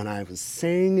 And when I was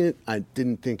saying it, I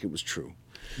didn't think it was true.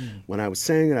 When I was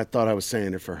saying it, I thought I was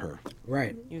saying it for her.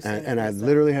 Right. And I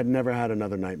literally had never had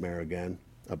another nightmare again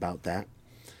about that.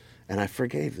 And I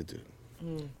forgave the dude.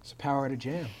 It's the power of the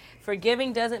jam.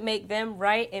 Forgiving doesn't make them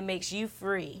right, it makes you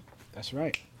free. That's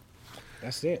right.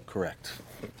 That's it. Correct.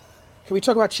 Can we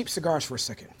talk about cheap cigars for a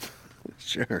second?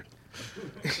 Sure.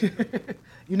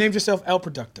 You named yourself El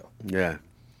Producto. Yeah.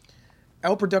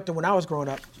 El Producto, when I was growing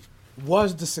up,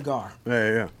 was the cigar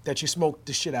Yeah. that you smoked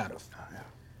the shit out of.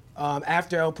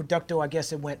 After El Producto, I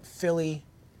guess it went Philly,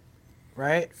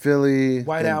 right? Philly.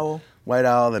 White then Owl. White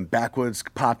Owl, then Backwoods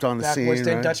popped on the Backwoods, scene.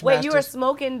 then Right? Dutch Wait, you were Masters.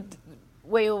 smoking.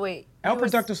 Wait. El You were-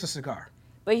 Producto's a cigar.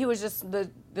 But he was just the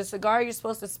cigar you're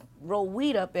supposed to roll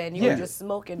weed up in. You Yeah. were just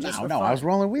smoking just for No, fun. I was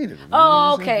rolling weed.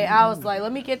 Oh, okay. I was like,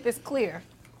 let me get this clear.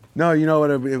 No, you know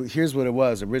what? Here's what it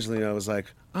was. Originally, I was like,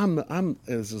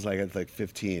 this was like at like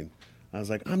 15. I was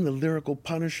like, I'm the lyrical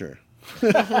Punisher.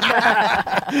 and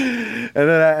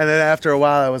then after a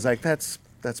while, I was like, that's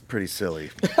pretty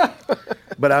silly.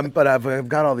 but I've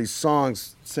got all these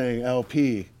songs saying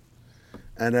LP,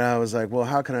 and then I was like, well,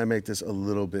 how can I make this a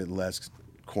little bit less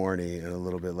corny and a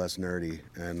little bit less nerdy?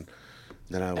 And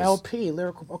then I was LP,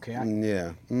 lyrical. Okay.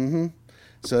 yeah. Mm-hmm.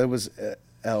 So it was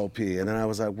LP, and then I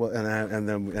was like, well,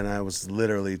 and I was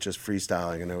literally just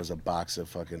freestyling, and there was a box of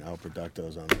fucking El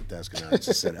Productos on the desk, and I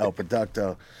just said El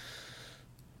Producto,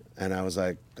 and I was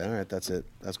like, all right, that's it,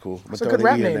 that's cool. It's a good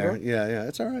rap name, bro. Yeah,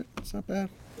 it's all right, it's not bad.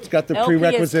 It's got the LP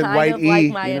prerequisite is kind white of E.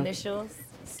 like my you know? initials,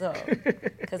 so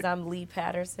because I'm Lee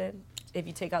Patterson. If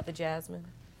you take out the Jasmine,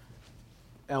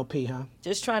 LP, huh?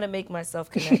 just trying to make myself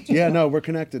connect. Yeah, no, we're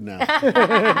connected now.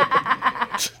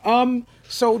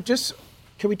 So just,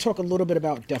 can we talk a little bit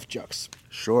about Def Jux?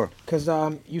 Sure. Because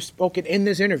you spoke in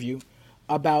this interview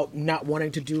about not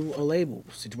wanting to do a label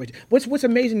situation. What's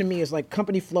amazing to me is like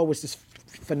Company Flow was this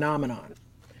phenomenon.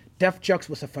 Def Jux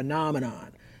was a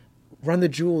phenomenon. Run the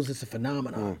Jewels is a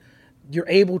phenomenon. You're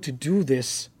able to do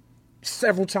this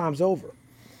several times over.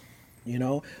 You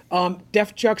know,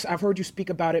 Def Jux, I've heard you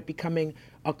speak about it becoming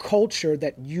a culture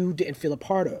that you didn't feel a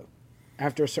part of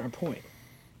after a certain point.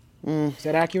 Is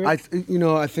that accurate? I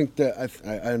think that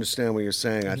I understand what you're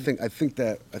saying. I think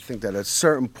that at a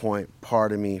certain point,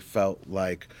 part of me felt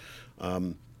like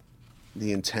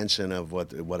the intention of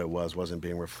what it was wasn't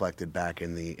being reflected back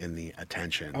in the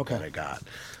attention that I got.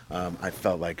 I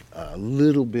felt like a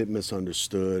little bit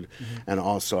misunderstood, and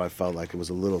also I felt like it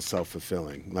was a little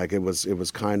self-fulfilling. Like it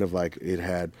was kind of like it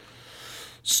had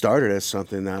started as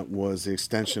something that was the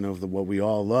extension of what we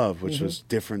all love, which was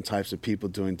different types of people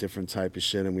doing different type of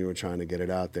shit, and we were trying to get it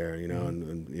out there, you know,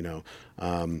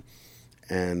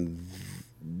 and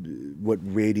what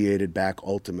radiated back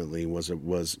ultimately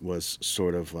was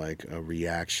sort of like a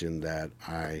reaction that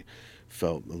I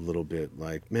felt a little bit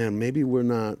like, man, maybe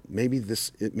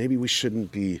we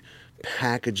shouldn't be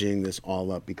packaging this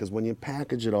all up, because when you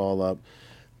package it all up,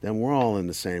 then we're all in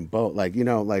the same boat. Like, you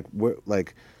know, like we're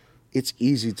like, it's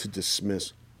easy to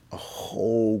dismiss a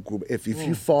whole group. If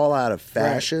you fall out of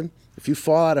fashion,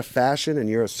 and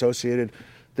you're associated,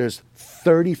 there's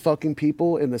 30 fucking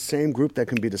people in the same group that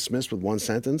can be dismissed with one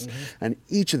sentence. And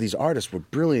each of these artists were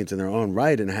brilliant in their own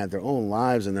right and had their own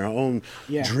lives and their own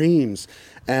dreams.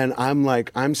 And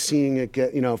I'm seeing it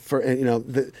get, you know,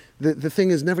 the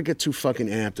thing is, never get too fucking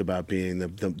amped about being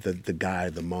the guy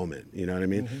of the moment. You know what I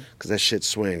mean? Because that shit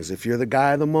swings. If you're the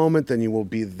guy of the moment, then you will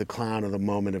be the clown of the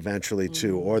moment eventually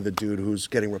too, or the dude who's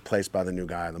getting replaced by the new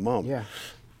guy of the moment. Yeah.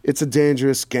 It's a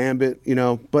dangerous gambit, you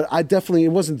know, but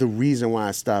it wasn't the reason why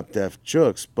I stopped Def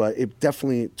Jux, but it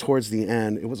definitely, towards the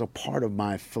end, it was a part of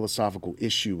my philosophical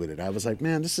issue with it. I was like,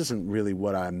 man, this isn't really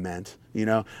what I meant, you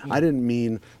know? I didn't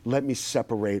mean, let me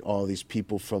separate all these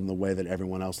people from the way that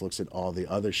everyone else looks at all the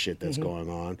other shit that's going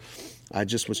on. I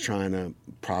just was trying to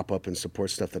prop up and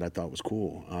support stuff that I thought was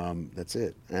cool. That's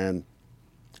it. And,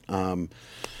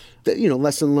 you know,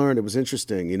 lesson learned. It was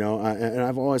interesting, you know, and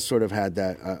I've always sort of had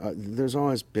that. There's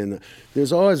always been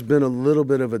a little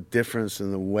bit of a difference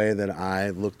in the way that I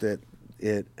looked at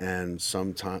it, and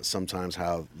sometimes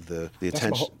how the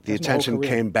attention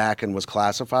came back and was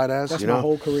classified as. That's you my know?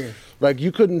 whole career. Like,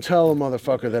 you couldn't tell a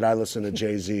motherfucker that I listen to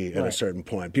Jay-Z at a certain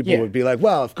point. People would be like,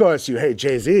 "Well, of course you hate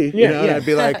Jay-Z," you know, and I'd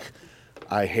be like,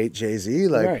 I hate Jay-Z.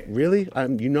 Like, really?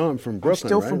 I'm from Brooklyn. I'm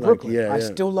still right? from Like, Brooklyn. I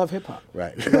still love hip hop.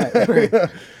 Right.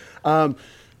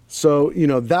 So, you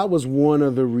know, that was one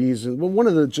of the reasons, well, one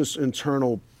of the just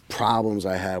internal problems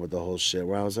I had with the whole shit,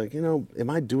 where I was like, you know, am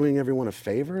I doing everyone a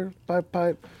favor by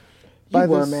You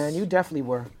were, this? man. You definitely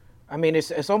were. I mean,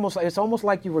 it's almost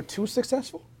like you were too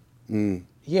successful.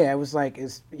 Yeah, it was like,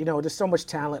 you know, there's so much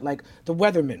talent. Like the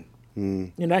Weathermen.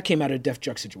 You know, that came out of the Def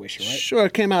Jux situation, right? Sure,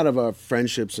 it came out of our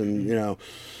friendships, and, you know,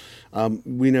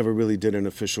 We never really did an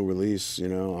official release, you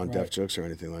know, on Def Jux or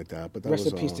anything like that. But that Rest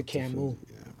was in peace all to Camus.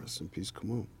 Yeah, rest in peace,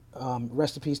 Camus.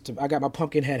 Rest in peace to, I got my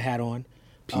Pumpkinhead hat on.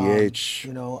 PH.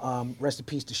 You know, rest in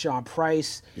peace to Sean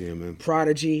Price. Yeah, man.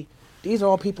 Prodigy. These are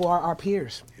all people, our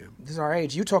peers. Yeah. This is our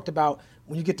age. You talked about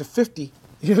when you get to 50.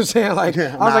 You know what I'm saying? Like,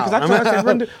 Yeah, I was like, because I nah.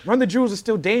 said, Run the Jewels is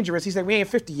still dangerous. He said, we ain't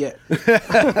 50 yet.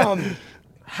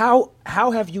 How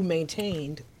have you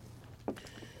maintained,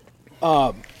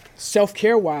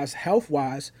 self-care wise, health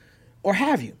wise, or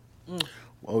have you?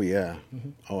 Oh yeah.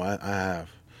 Oh, I have.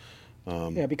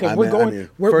 Yeah, because we're going.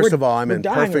 First of all, I'm we're in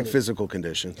dying perfect with it. physical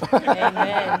condition.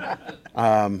 Amen.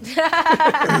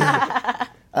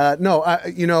 No,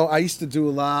 I used to do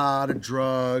a lot of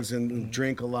drugs and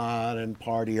drink a lot and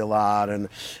party a lot and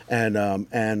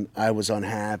I was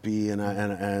unhappy and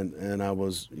I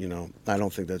was, you know, I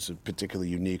don't think that's a particularly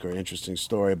unique or interesting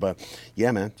story, but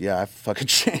yeah, man, yeah, I fucking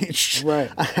changed. Right.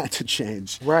 I had to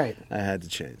change. Right. I had to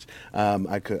change.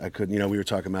 I could, you know, we were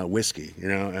talking about whiskey, you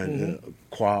know, and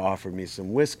Qua offered me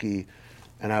some whiskey.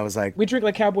 And I was like, We drink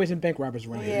like cowboys and bank robbers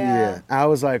around here. Yeah. I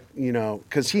was like, you know,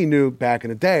 because he knew back in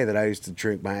the day that I used to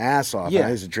drink my ass off. Yeah. And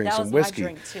I used to drink That some was whiskey. my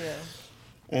drink too.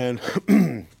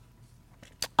 And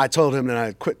I told him that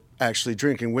I quit actually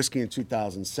drinking whiskey in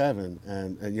 2007,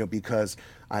 and you know, because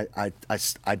I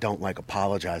don't like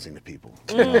apologizing to people.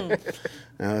 And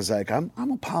I was like, I'm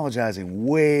apologizing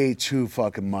way too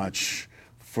fucking much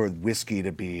for whiskey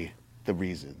to be the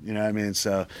reason, you know what I mean?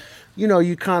 So, you know,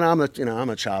 I'm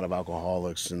a child of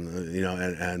alcoholics, and you know,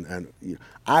 and you know,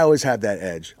 I always had that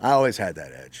edge. I always had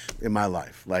that edge in my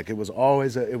life. Like it was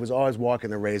always walking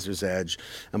the razor's edge.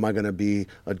 Am I gonna be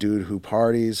a dude who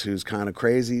parties, who's kind of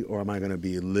crazy, or am I gonna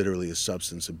be literally a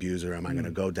substance abuser? Am I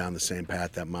gonna go down the same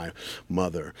path that my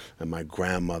mother and my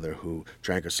grandmother, who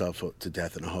drank herself to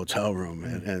death in a hotel room,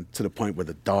 and to the point where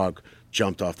the dog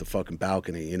jumped off the fucking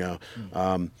balcony, you know?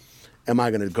 Am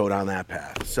I going to go down that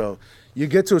path? So you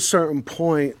get to a certain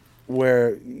point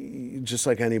where, just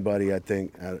like anybody, I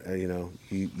think, you know,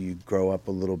 you grow up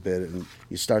a little bit and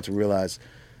you start to realize,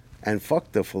 and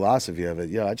fuck the philosophy of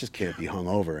it, yo, I just can't be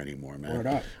hungover anymore, man. Word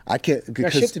up. I can't,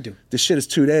 because shit to do. this shit is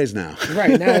 2 days now.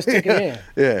 Right, now it's ticking in.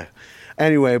 Yeah.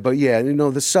 Anyway, but yeah, you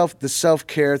know, the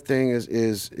self-care thing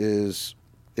is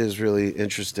really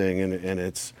interesting, and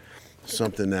it's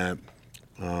something that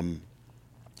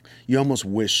you almost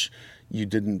wish you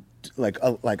didn't, like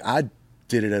I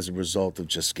did it as a result of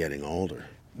just getting older.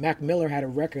 Mac Miller had a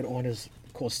record on his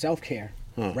called Self Care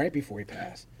right before he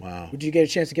passed. Wow. Did you get a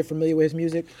chance to get familiar with his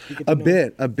music? A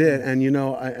bit, and you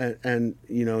know, and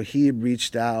you know, he had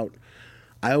reached out.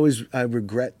 I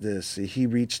regret this. He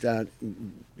reached out.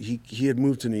 He had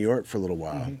moved to New York for a little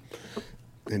while,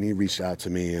 and he reached out to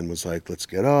me and was like, "Let's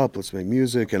get up, let's make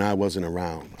music." And I wasn't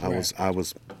around. I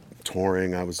was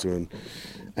touring. I was doing.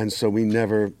 And so we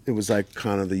never, it was like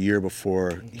kind of the year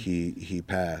before he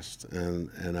passed.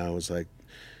 And I was like,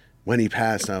 when he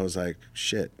passed, I was like,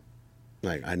 shit,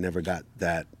 like I never got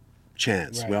that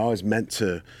chance. Right. We always meant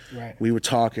to, we were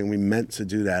talking, we meant to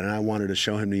do that. And I wanted to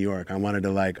show him New York. I wanted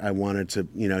to,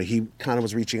 you know, he kind of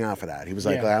was reaching out for that. He was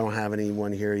like, I don't have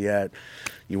anyone here yet.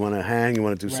 You want to hang, you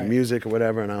want to do some music or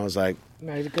whatever. And I was like,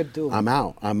 no, he's a good dude. I'm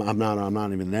out. I'm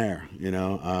not even there, you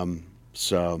know?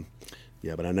 So,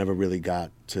 yeah, but I never really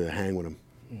got to hang with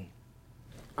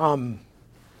him.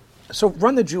 So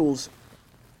Run the Jewels,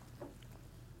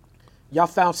 y'all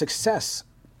found success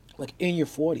like in your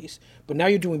 40s, but now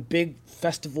you're doing big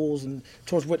festivals and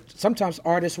tours with sometimes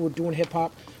artists who are doing hip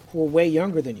hop who are way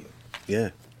younger than you.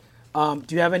 Yeah. Do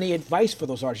you have any advice for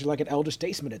those artists? You're like an elder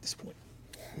statesman at this point.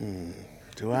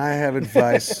 Do I have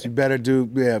advice? You better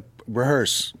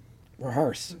rehearse.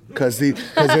 Rehearse. Because there's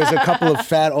a couple of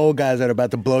fat old guys that are about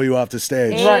to blow you off the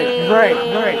stage. Right.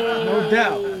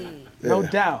 No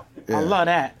doubt. I love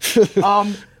that.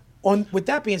 With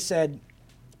that being said,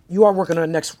 you are working on the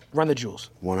next Run the Jewels.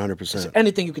 100%.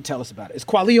 Anything you can tell us about it? Is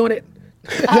Kweli on it?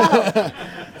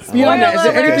 Beyond that, is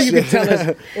there anything you can tell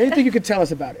us? Anything you can tell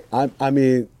us about it? I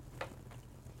mean,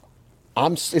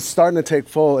 it's starting to take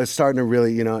full. It's starting to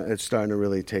really, you know, it's starting to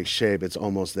really take shape. It's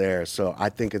almost there. So I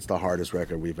think it's the hardest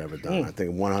record we've ever done. I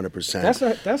think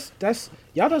 100%. That's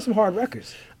y'all done some hard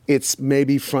records. It's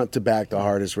maybe front to back the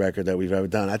hardest record that we've ever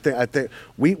done. I think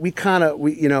we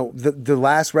you know, the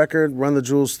last record, Run the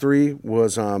Jewels 3,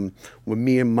 was with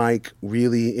me and Mike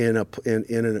really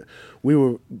we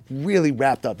were really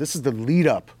wrapped up. This is the lead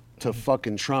up to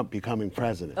fucking Trump becoming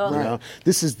president. You know,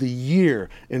 this is the year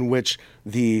in which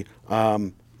the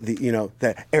you know,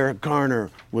 that Eric Garner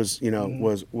was, you know,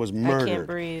 was murdered. Can't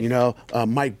Breathe. You know,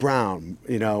 Mike Brown.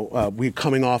 You know, we're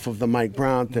coming off of the Mike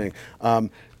Brown thing.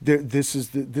 this is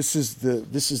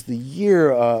the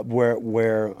year where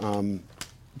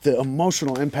the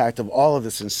emotional impact of all of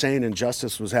this insane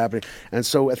injustice was happening, and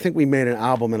so I think we made an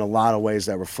album in a lot of ways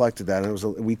that reflected that. And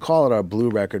we call it our blue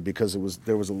record because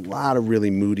there was a lot of really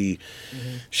moody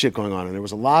shit going on, and there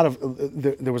was a lot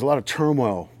of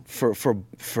turmoil for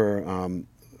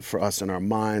us in our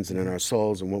minds and in our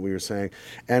souls and what we were saying.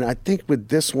 And I think with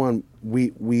this one,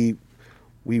 we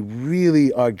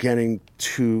really are getting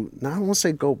to, not I want to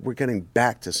say we're getting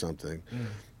back to something,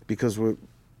 because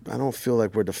I don't feel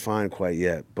like we're defined quite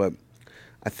yet, but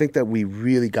I think that we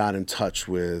really got in touch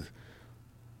with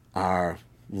our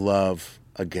love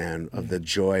again, of the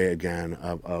joy again,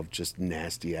 of just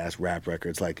nasty ass rap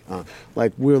records. Like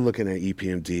we're looking at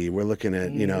EPMD, we're looking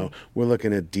at, we're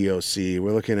looking at DOC,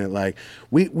 we're looking at I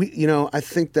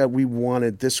think that we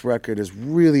wanted, this record is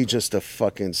really just a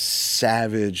fucking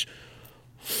savage,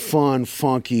 fun,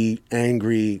 funky,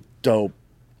 angry, dope,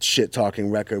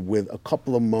 shit-talking record with a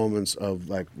couple of moments of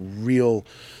like real,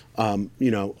 a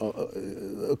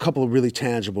couple of really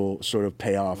tangible sort of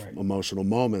payoff emotional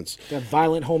moments. That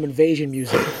violent home invasion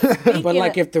music. But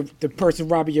like if the person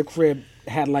robbing your crib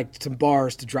had like some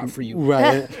bars to drop for you.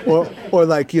 Right. or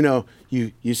like, you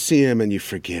see him and you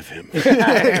forgive him.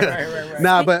 Right.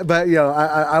 Nah, but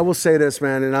I will say this,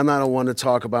 man, and I'm not one to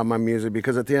talk about my music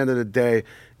because at the end of the day,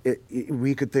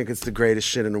 we could think it's the greatest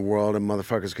shit in the world and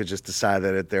motherfuckers could just decide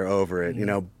that they're over it,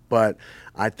 but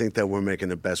I think that we're making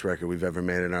the best record we've ever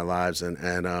made in our lives, and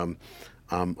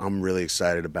I'm really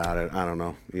excited about it. I don't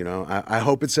know, I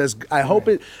hope it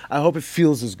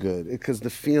feels as good, because the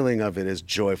feeling of it is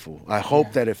joyful. I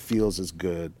hope that it feels as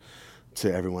good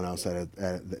to everyone else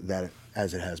that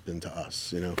as it has been to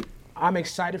us, I'm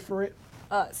excited for it.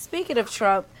 Speaking of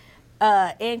Trump,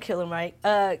 and Killer Mike.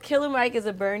 Killer Mike is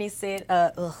a Bernie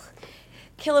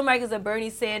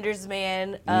Sanders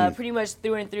man, pretty much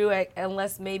through and through,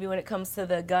 unless maybe when it comes to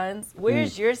the guns.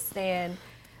 Where's your stand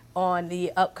on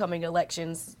the upcoming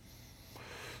elections?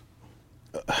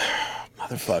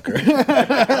 Motherfucker.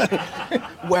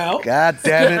 Well, God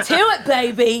damn it. Get to it,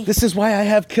 baby. This is why I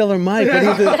have Killer Mike.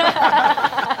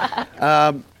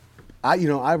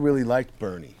 I really liked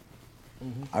Bernie.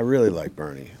 I really like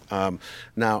Bernie.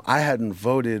 Now, I hadn't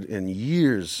voted in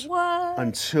years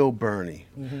until Bernie.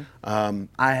 I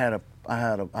had a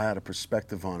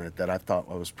perspective on it that I thought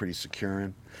I was pretty secure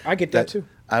in. I get that too.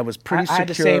 I was pretty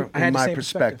secure in my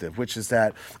perspective, which is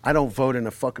that I don't vote in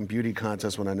a fucking beauty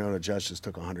contest when I know the judge just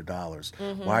took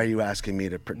 $100. Why are you asking me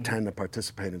to pretend to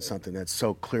participate in something that's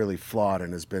so clearly flawed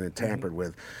and has been tampered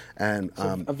with? And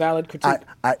a valid critique.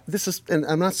 And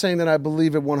I'm not saying that I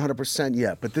believe it 100%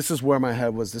 yet, but this is where my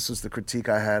head was. This was the critique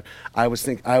I had. I was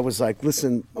like,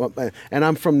 listen, and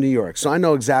I'm from New York, so I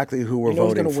know exactly who we're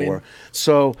voting for. Win.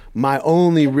 So my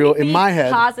only in my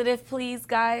head. Positive, please,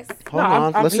 guys. Hold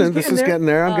on, listen, this is getting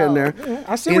there. I'm getting there. Yeah,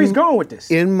 I see where he's going with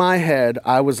this. In my head,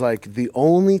 I was like, the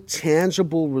only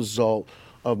tangible result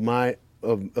of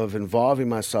involving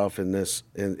myself in this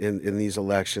in these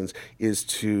elections is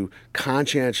to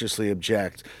conscientiously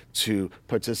object to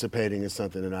participating in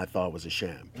something that I thought was a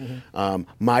sham.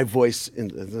 My voice,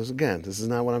 this is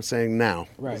not what I'm saying now.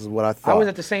 Right. This is what I thought. I was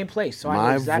at the same place, so I know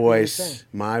exactly what you're saying.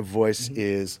 My voice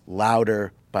is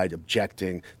louder by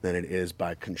objecting than it is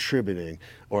by contributing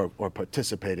or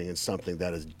participating in something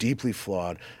that is deeply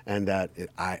flawed and that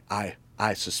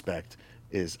I suspect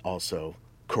is also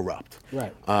corrupt.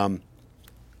 Right.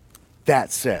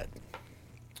 That said,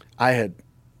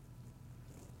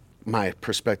 my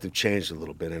perspective changed a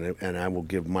little bit, and I will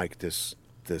give Mike this.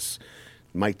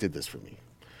 Mike did this for me,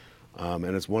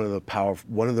 and it's one of the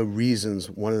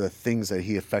things that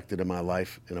he affected in my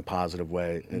life in a positive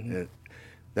way. And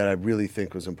that I really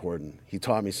think was important. He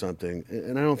taught me something,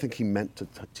 and I don't think he meant to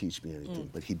teach me anything,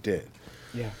 but he did.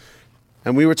 Yeah.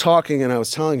 And we were talking, and I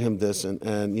was telling him this, and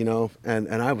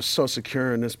I was so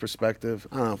secure in this perspective,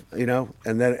 and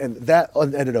that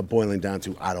ended up boiling down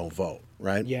to I don't vote,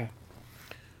 right? Yeah.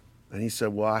 And he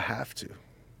said, well, I have to,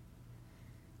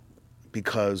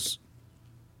 because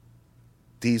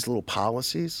these little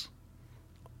policies,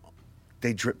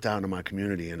 they drip down to my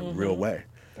community in a real way.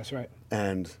 That's right.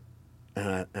 And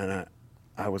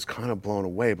I was kind of blown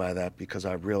away by that, because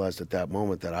I realized at that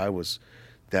moment that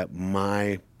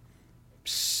my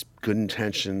good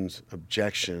intentions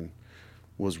objection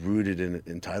was rooted in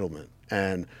entitlement,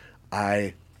 and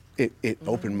it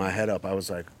opened my head up. I was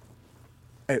like,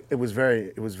 it was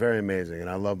very amazing, and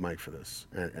I love Mike for this,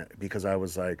 because I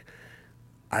was like,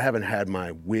 I haven't had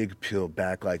my wig peeled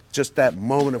back, like just that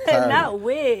moment of clarity. Not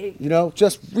wig.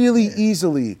 Just really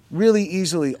easily,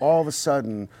 all of a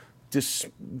sudden,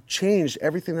 changed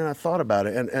everything that I thought about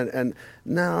it. And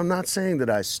now I'm not saying that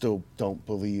I still don't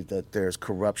believe that there's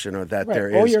corruption or that there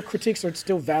is. All your critiques are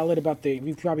still valid about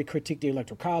you probably critique the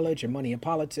Electoral College and money in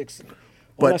politics.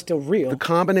 All that's still real. The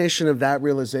combination of that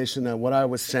realization that what I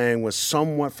was saying was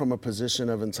somewhat from a position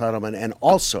of entitlement, and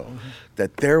also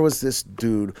that there was this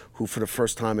dude who, for the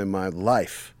first time in my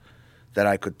life, that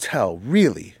I could tell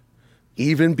really,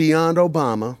 even beyond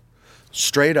Obama,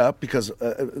 straight up, because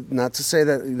not to say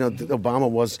that Obama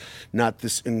was not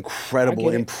this incredible,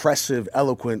 impressive,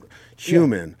 eloquent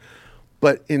human,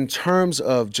 but in terms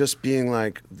of just being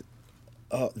like,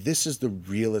 this is the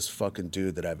realest fucking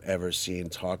dude that I've ever seen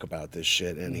talk about this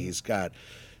shit, and he's got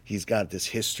this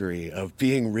history of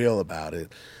being real about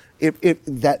it.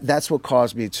 That's what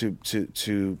caused me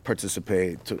to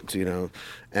participate,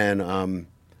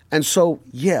 and so,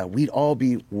 yeah, we'd all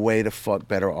be way the fuck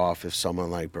better off if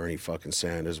someone like Bernie fucking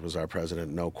Sanders was our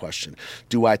president, no question.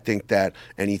 Do I think that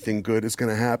anything good is going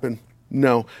to happen?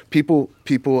 No. People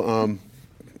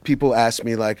ask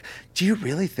me, like, do you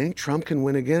really think Trump can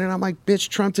win again? And I'm like, bitch,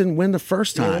 Trump didn't win the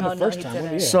first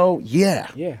time. So, yeah.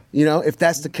 If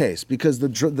that's the case, because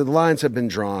the lines have been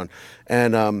drawn.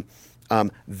 And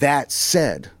that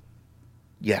said,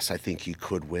 yes, I think he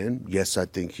could win. Yes, I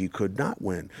think he could not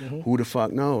win. Who the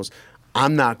fuck knows?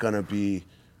 I'm not going to be...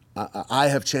 I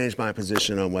have changed my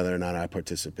position on whether or not I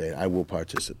participate. I will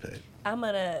participate. I'm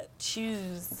going to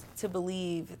choose to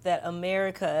believe that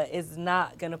America is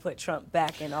not going to put Trump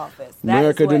back in office.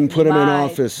 America didn't put him in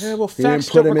office. Yeah, well, they didn't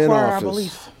put him in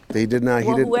office. They did not.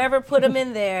 Well, whoever put him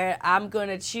in there, I'm going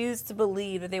to choose to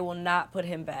believe that they will not put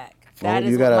him back. That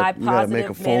is my positive You got to make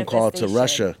a phone call to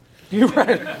Russia. You're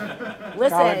right.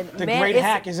 Listen, the great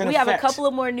hack is in we effect. have a couple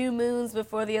of more new moons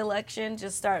before the election.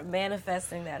 Just start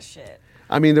manifesting that shit.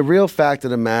 I mean, the real fact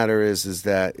of the matter is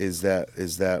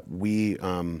that we,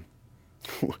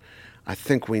 I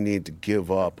think we need to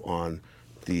give up on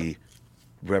the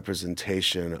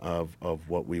representation of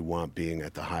what we want being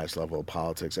at the highest level of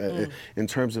politics. In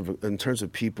terms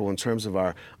of people, in terms of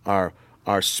our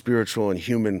spiritual and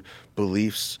human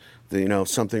beliefs,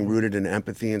 something rooted in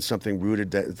empathy and something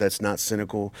rooted that's not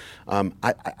cynical.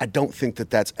 I don't think that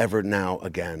that's ever now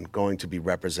again going to be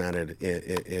represented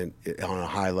in on a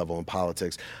high level in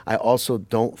politics. I also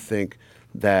don't think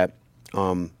that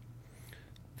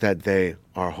that they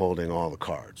are holding all the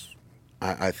cards.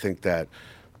 I think that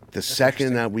the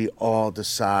second that we all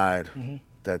decide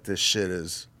that this shit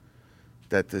is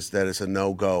that is a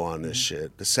no-go on this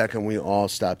shit, the second we all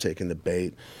stop taking the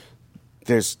bait.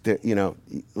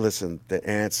 Listen, the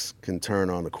ants can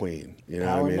turn on the queen. You know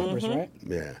what I mean? Numbers, right?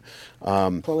 Yeah.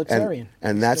 Proletarian.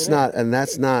 And that's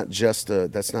not just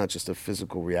a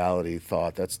physical reality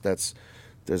thought.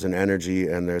 There's an energy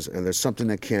and there's something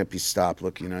that can't be stopped.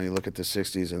 Look, you look at the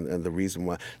 '60s and the reason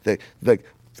why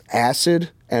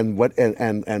acid and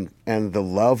the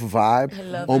love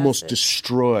vibe almost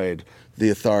destroyed the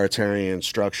authoritarian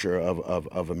structure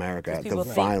of America. The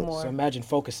violence. So imagine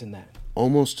focusing that.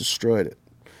 Almost destroyed it.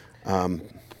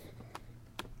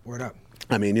 Word up.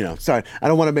 I mean, sorry, I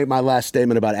don't want to make my last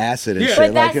statement about acid and shit.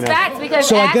 But that's facts because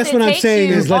so acid I guess what I'm saying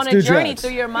takes is you let's on a do journey drugs.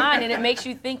 through your mind and it makes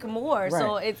you think more. Right.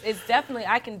 So it's definitely,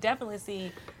 I can definitely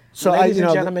see. So Ladies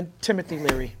and gentlemen, Timothy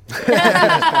Leary. So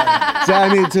I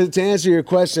mean, to answer your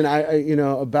question,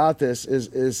 about this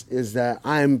is that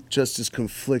I'm just as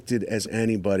conflicted as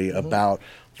anybody about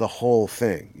the whole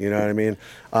thing. You know what I mean?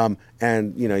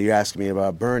 And you ask me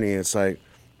about Bernie. It's like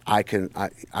I can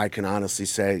honestly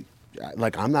say,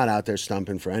 like, I'm not out there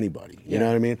stumping for anybody. You know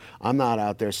what I mean? I'm not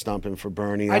out there stumping for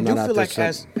Bernie. I do feel like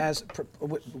as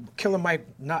Killer Mike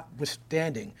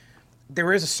notwithstanding,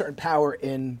 there is a certain power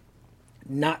in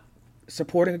not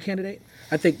supporting a candidate.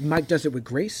 I think Mike does it with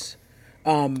grace.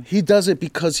 He does it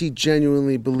because he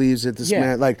genuinely believes that this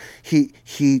man, like he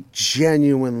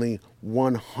genuinely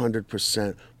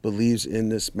 100% believes in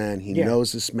this man. He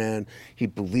knows this man. He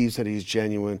believes that he's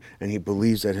genuine, and he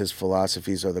believes that his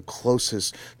philosophies are the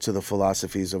closest to the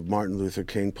philosophies of Martin Luther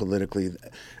King politically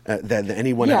that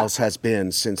anyone else has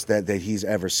been since that he's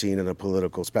ever seen in a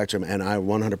political spectrum. And I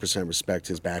 100% respect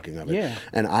his backing of it. Yeah.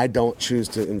 And I don't choose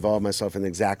to involve myself in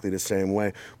exactly the same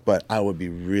way, but I would be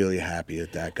really happy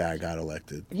if that guy got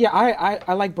elected. Yeah,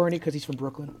 I like Bernie because he's from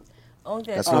Brooklyn.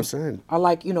 That's what I'm saying. I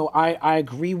like, I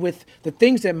agree with the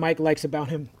things that Mike likes about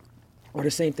him are the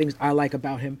same things I like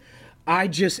about him. I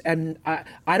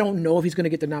don't know if he's going to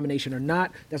get the nomination or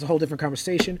not. That's a whole different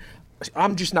conversation.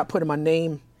 I'm just not putting my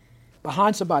name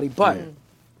behind somebody. But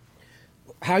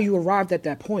how you arrived at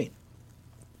that point,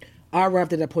 I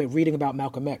arrived at that point reading about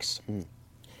Malcolm X and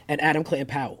Adam Clayton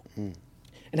Powell and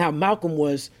how Malcolm he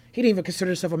didn't even consider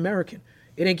himself American.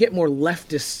 It didn't get more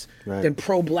leftist Right. than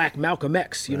pro-black Malcolm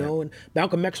X, you know? And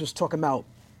Malcolm X was talking about,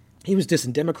 he was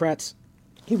dissing Democrats,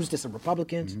 he was dissing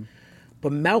Republicans,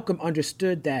 but Malcolm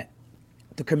understood that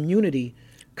the community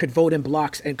could vote in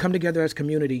blocks and come together as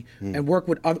community and work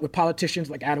with politicians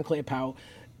like Adam Clayton Powell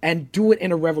and do it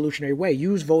in a revolutionary way,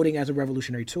 use voting as a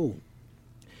revolutionary tool.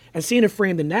 And seeing it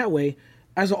framed in that way,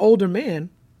 as an older man,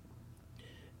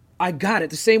 I got it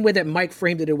the same way that Mike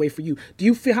framed it away for you.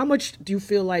 How much do you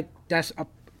feel like that's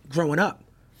growing up?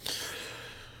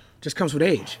 Just comes with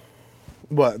age.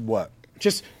 What?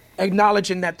 Just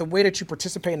acknowledging that the way that you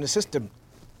participate in the system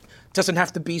doesn't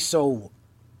have to be so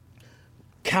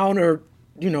counter,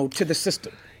 to the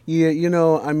system. Yeah,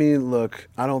 I mean, look,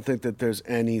 I don't think that there's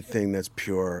anything that's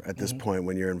pure at this point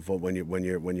when you're involving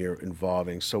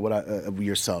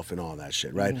yourself and all that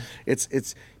shit, right?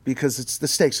 It's because the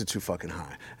stakes are too fucking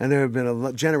high, and there have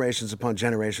been generations upon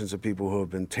generations of people who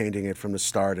have been tainting it from the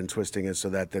start and twisting it so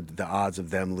that the odds of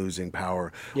them losing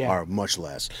power are much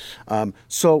less.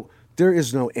 So there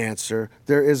is no answer,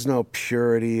 there is no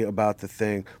purity about the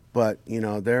thing, but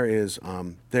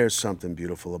there's something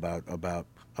beautiful about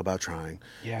trying,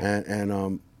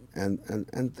 and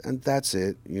that's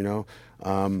it,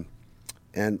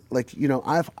 and like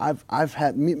I've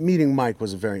had meeting Mike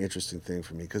was a very interesting thing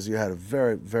for me because you had a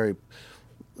very very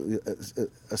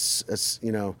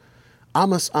I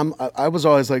was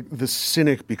always like the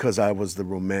cynic because I was the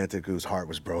romantic whose heart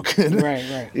was broken. Right.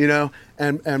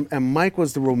 And Mike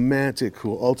was the romantic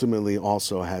who ultimately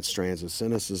also had strains of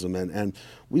cynicism, and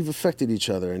we've affected each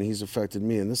other, and he's affected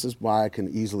me, and this is why I can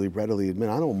readily admit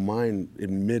I don't mind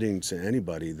admitting to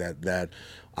anybody that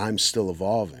I'm still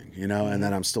evolving, and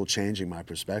that I'm still changing my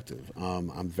perspective.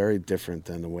 I'm very different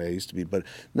than the way I used to be, but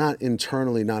not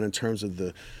internally, not in terms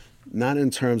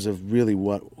of really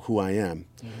who I am.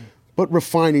 But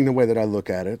refining the way that I look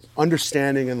at it,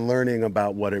 understanding and learning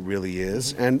about what it really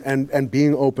is, and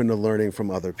being open to learning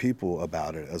from other people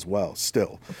about it as well,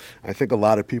 still. I think a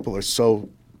lot of people are so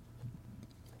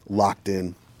locked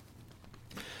in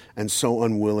and so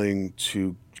unwilling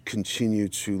to continue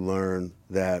to learn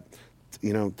that,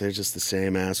 they're just the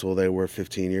same asshole they were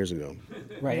 15 years ago.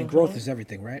 Right, and growth is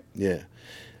everything, right? Yeah,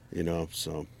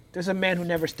 so. There's a man who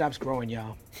never stops growing,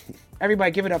 y'all.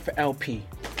 Everybody give it up for LP.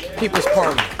 People's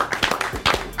Party.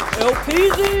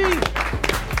 LPZ!